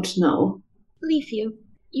know. Leafu,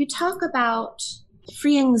 you talk about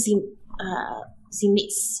freeing the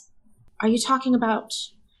mist. Are you talking about?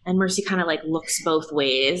 And Mercy kind of like looks both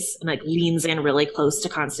ways and like leans in really close to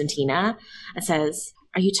Constantina and says,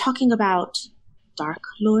 "Are you talking about Dark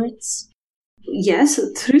Lords?" Yes,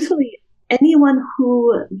 truthfully, anyone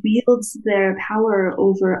who wields their power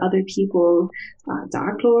over other people,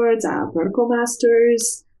 Dark Lords,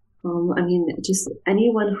 Burgomasters, just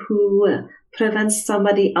anyone who prevents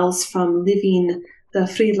somebody else from living the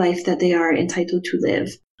free life that they are entitled to live,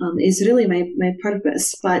 is really my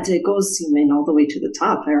purpose. But it goes all the way to the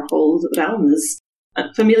top. Our whole realm is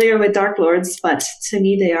familiar with Dark Lords, but to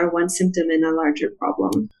me they are one symptom in a larger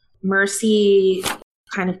problem. Mercy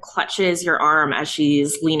kind of clutches your arm as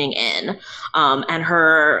she's leaning in, and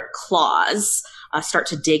her claws start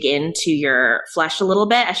to dig into your flesh a little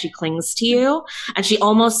bit as she clings to you, and she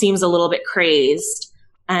almost seems a little bit crazed,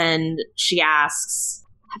 and she asks,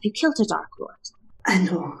 "Have you killed a Dark Lord?"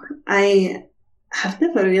 No, I have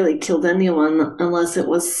never really killed anyone unless it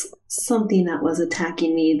was something that was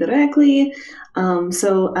attacking me directly.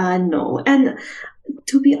 No. And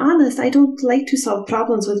to be honest, I don't like to solve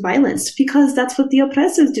problems with violence because that's what the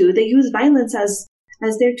oppressive do. They use violence as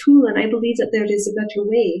their tool, and I believe that there is a better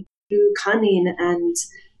way through cunning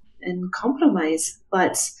and compromise.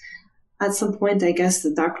 But at some point, I guess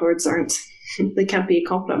the Dark Lords they can't be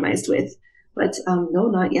compromised with. But no,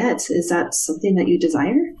 not yet. Is that something that you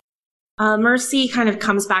desire? Mercy kind of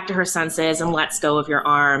comes back to her senses and lets go of your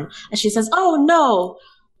arm. And she says, "Oh, no,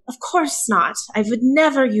 of course not. I would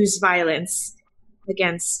never use violence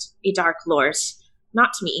against a Dark Lord.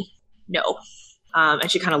 Not me. No."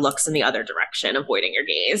 And she kind of looks in the other direction, avoiding your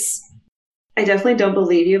gaze. I definitely don't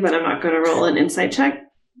believe you, but I'm not going to roll an insight check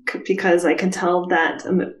because I can tell that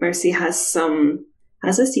Mercy has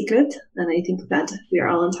a secret, and I think that we are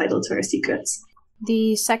all entitled to our secrets.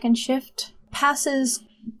 The second shift passes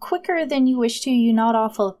quicker than you wish to. You nod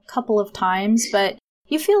off a couple of times, but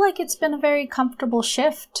you feel like it's been a very comfortable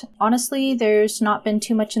shift. Honestly, there's not been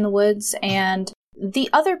too much in the woods, and the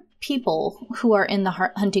other people who are in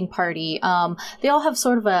the hunting party, they all have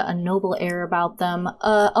sort of a noble air about them.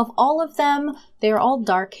 Of all of them, they are all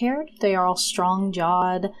dark-haired, they are all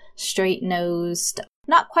strong-jawed, straight-nosed,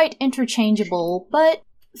 not quite interchangeable, but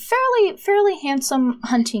fairly handsome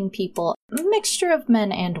hunting people, a mixture of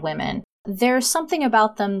men and women. There's something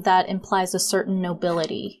about them that implies a certain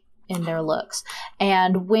nobility in their looks.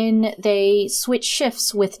 And when they switch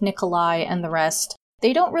shifts with Nikolai and the rest,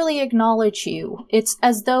 they don't really acknowledge you. It's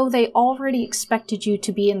as though they already expected you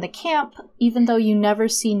to be in the camp, even though you never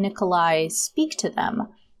see Nikolai speak to them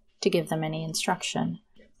to give them any instruction.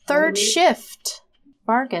 Third shift.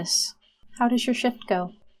 Vargas, how does your shift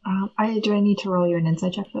go? Do I need to roll you an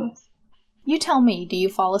insight check for this? You tell me, do you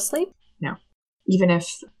fall asleep? No. Even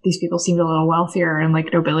if these people seemed a little wealthier and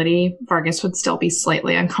like nobility, Vargas would still be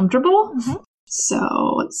slightly uncomfortable. Mm-hmm.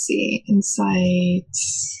 So let's see. Insight.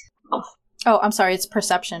 Oh, I'm sorry, it's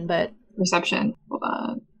perception, but... Perception. Hold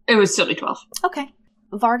on. It would still be 12. Okay.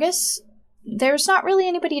 Vargas, there's not really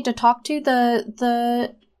anybody to talk to.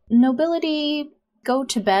 The nobility go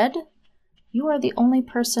to bed. You are the only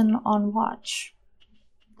person on watch.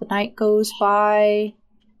 The night goes by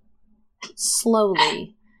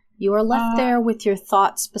slowly. You are left there with your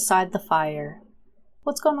thoughts beside the fire.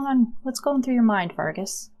 What's going on? What's going through your mind,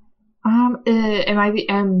 Vargas? Am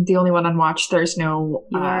the only one on watch? There's no...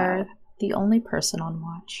 You are the only person on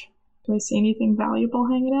watch. Do I see anything valuable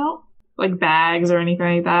hanging out? Like bags or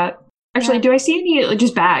anything like that? Actually, do I see any,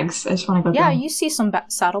 just bags? I just want to go through. Yeah, you see some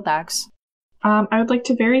saddlebags. I would like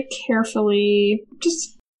to very carefully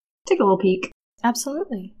just take a little peek.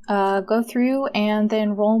 Absolutely. Go through and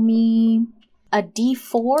then roll me a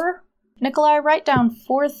d4. Nikolai, write down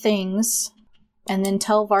 4 things and then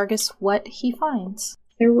tell Vargas what he finds.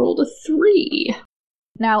 I rolled a 3.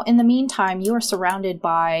 Now, in the meantime, you are surrounded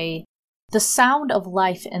by the sound of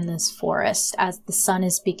life in this forest as the sun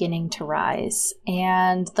is beginning to rise.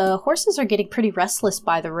 And the horses are getting pretty restless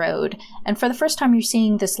by the road. And for the first time, you're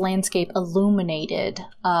seeing this landscape illuminated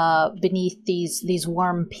beneath these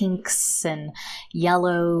warm pinks and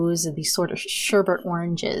yellows and these sort of sherbet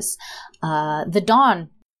oranges. The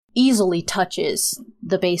dawn easily touches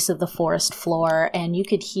the base of the forest floor, and you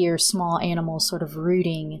could hear small animals sort of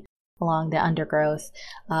rooting along the undergrowth.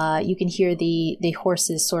 You can hear the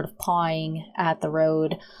horses sort of pawing at the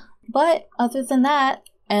road. But other than that,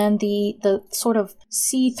 and the sort of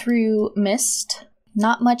see-through mist,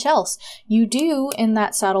 not much else. You do, in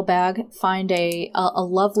that saddlebag, find a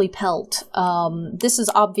lovely pelt. This is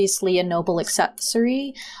obviously a noble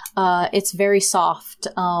accessory. It's very soft,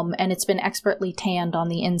 and it's been expertly tanned on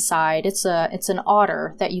the inside. It's an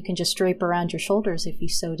otter that you can just drape around your shoulders if you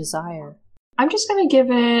so desire. I'm just going to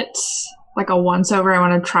give it like a once-over. I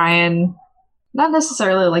want to try and not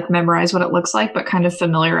necessarily like memorize what it looks like, but kind of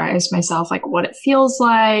familiarize myself, like what it feels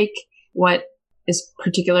like, what is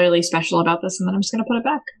particularly special about this, and then I'm just going to put it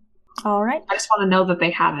back. All right. I just want to know that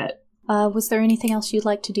they have it. Was there anything else you'd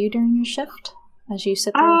like to do during your shift as you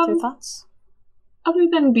sit there with your thoughts? Other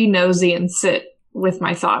than be nosy and sit with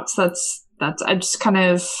my thoughts, that's I just kind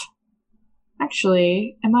of...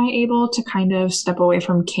 Actually, am I able to kind of step away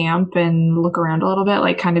from camp and look around a little bit,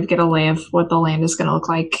 like kind of get a lay of what the land is going to look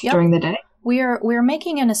like during the day? We're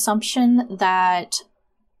making an assumption that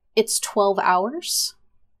it's 12 hours.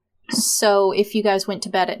 So if you guys went to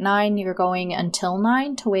bed at 9, you're going until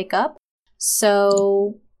 9 to wake up.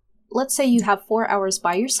 So let's say you have 4 hours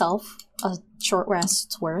by yourself, a short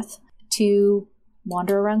rest's worth, to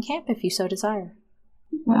wander around camp if you so desire.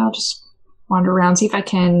 I'll just wander around, see if I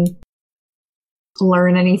can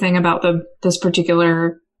learn anything about this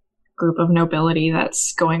particular group of nobility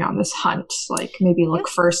that's going on this hunt. Like maybe look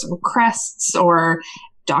for some crests or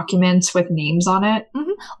documents with names on it.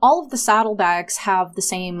 Mm-hmm. All of the saddlebags have the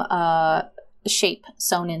same shape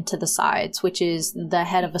sewn into the sides, which is the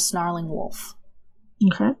head of a snarling wolf.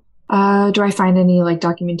 Okay. Do I find any like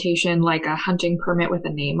documentation, like a hunting permit with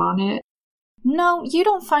a name on it? No, you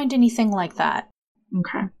don't find anything like that.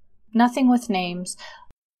 Okay. Nothing with names.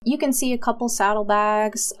 You can see a couple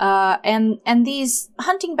saddlebags, and these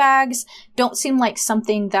hunting bags don't seem like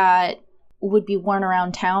something that would be worn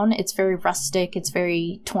around town. It's very rustic, it's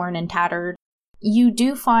very torn and tattered. You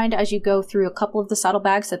do find, as you go through a couple of the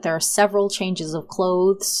saddlebags, that there are several changes of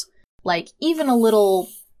clothes, like even a little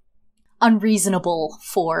unreasonable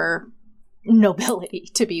for nobility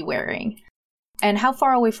to be wearing. And how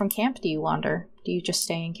far away from camp do you wander? Do you just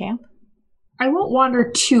stay in camp? I won't wander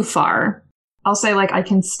too far. I'll say, like, I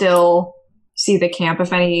can still see the camp.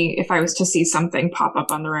 If I was to see something pop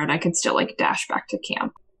up on the road, I could still, like, dash back to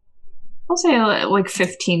camp. I'll say, like,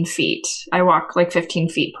 15 feet. I walk, like, 15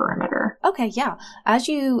 feet perimeter. Okay, yeah. As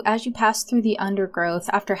you pass through the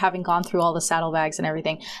undergrowth, after having gone through all the saddlebags and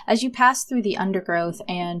everything, as you pass through the undergrowth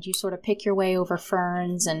and you sort of pick your way over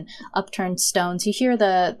ferns and upturned stones, you hear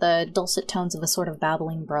the dulcet tones of a sort of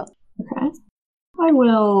babbling brook. Okay. I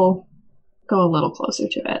will go a little closer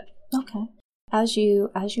to it. Okay. As you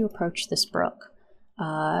approach this brook,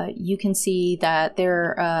 you can see that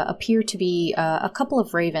there appear to be a couple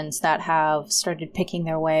of ravens that have started picking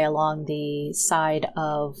their way along the side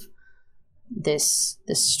of this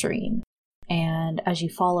stream. And as you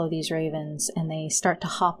follow these ravens and they start to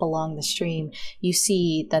hop along the stream, you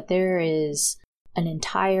see that there is an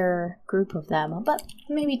entire group of them, about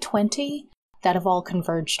maybe 20, that have all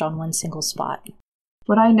converged on one single spot.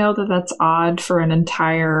 Would I know that that's odd for an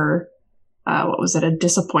entire... a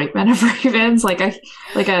disappointment of ravens? Like a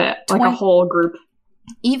whole group?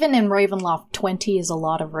 Even in Ravenloft, 20 is a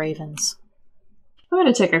lot of ravens. I'm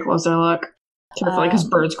going to take a closer look. Carefully, because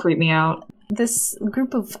birds creep me out. This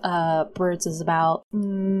group of birds is about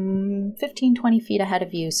 15-20 feet ahead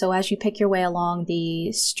of you. So as you pick your way along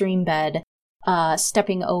the stream bed,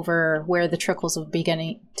 stepping over where the trickles are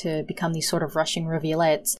beginning to become these sort of rushing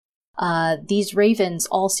rivulets, these ravens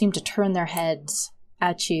all seem to turn their heads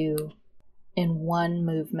at you in one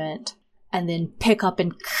movement, and then pick up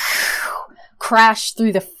and crash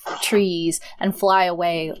through the trees and fly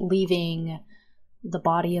away, leaving the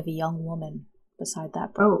body of a young woman beside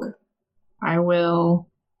that brook. I'm going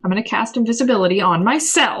to cast invisibility on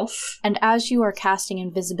myself. And as you are casting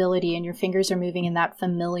invisibility and your fingers are moving in that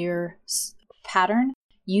familiar pattern,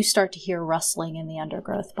 you start to hear rustling in the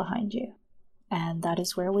undergrowth behind you. And that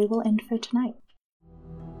is where we will end for tonight.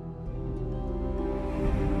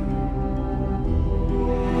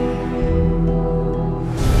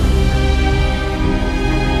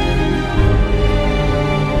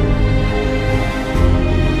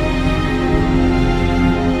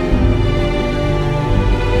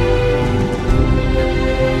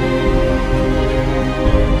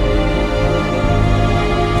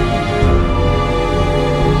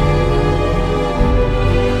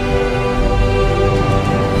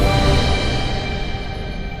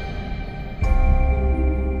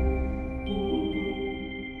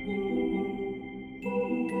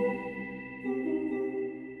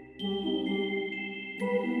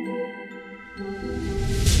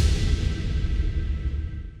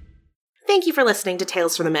 Thank you for listening to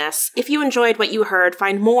Tales from the Mist. If you enjoyed what you heard,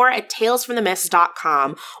 find more at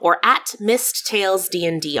talesfromthemist.com or at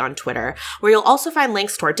MistTalesDND on Twitter, where you'll also find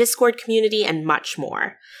links to our Discord community and much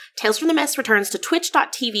more. Tales from the Mist returns to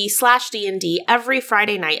twitch.tv/DND every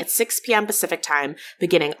Friday night at 6 p.m. Pacific Time,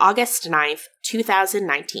 beginning August 9th,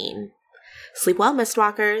 2019. Sleep well,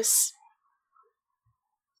 Mistwalkers.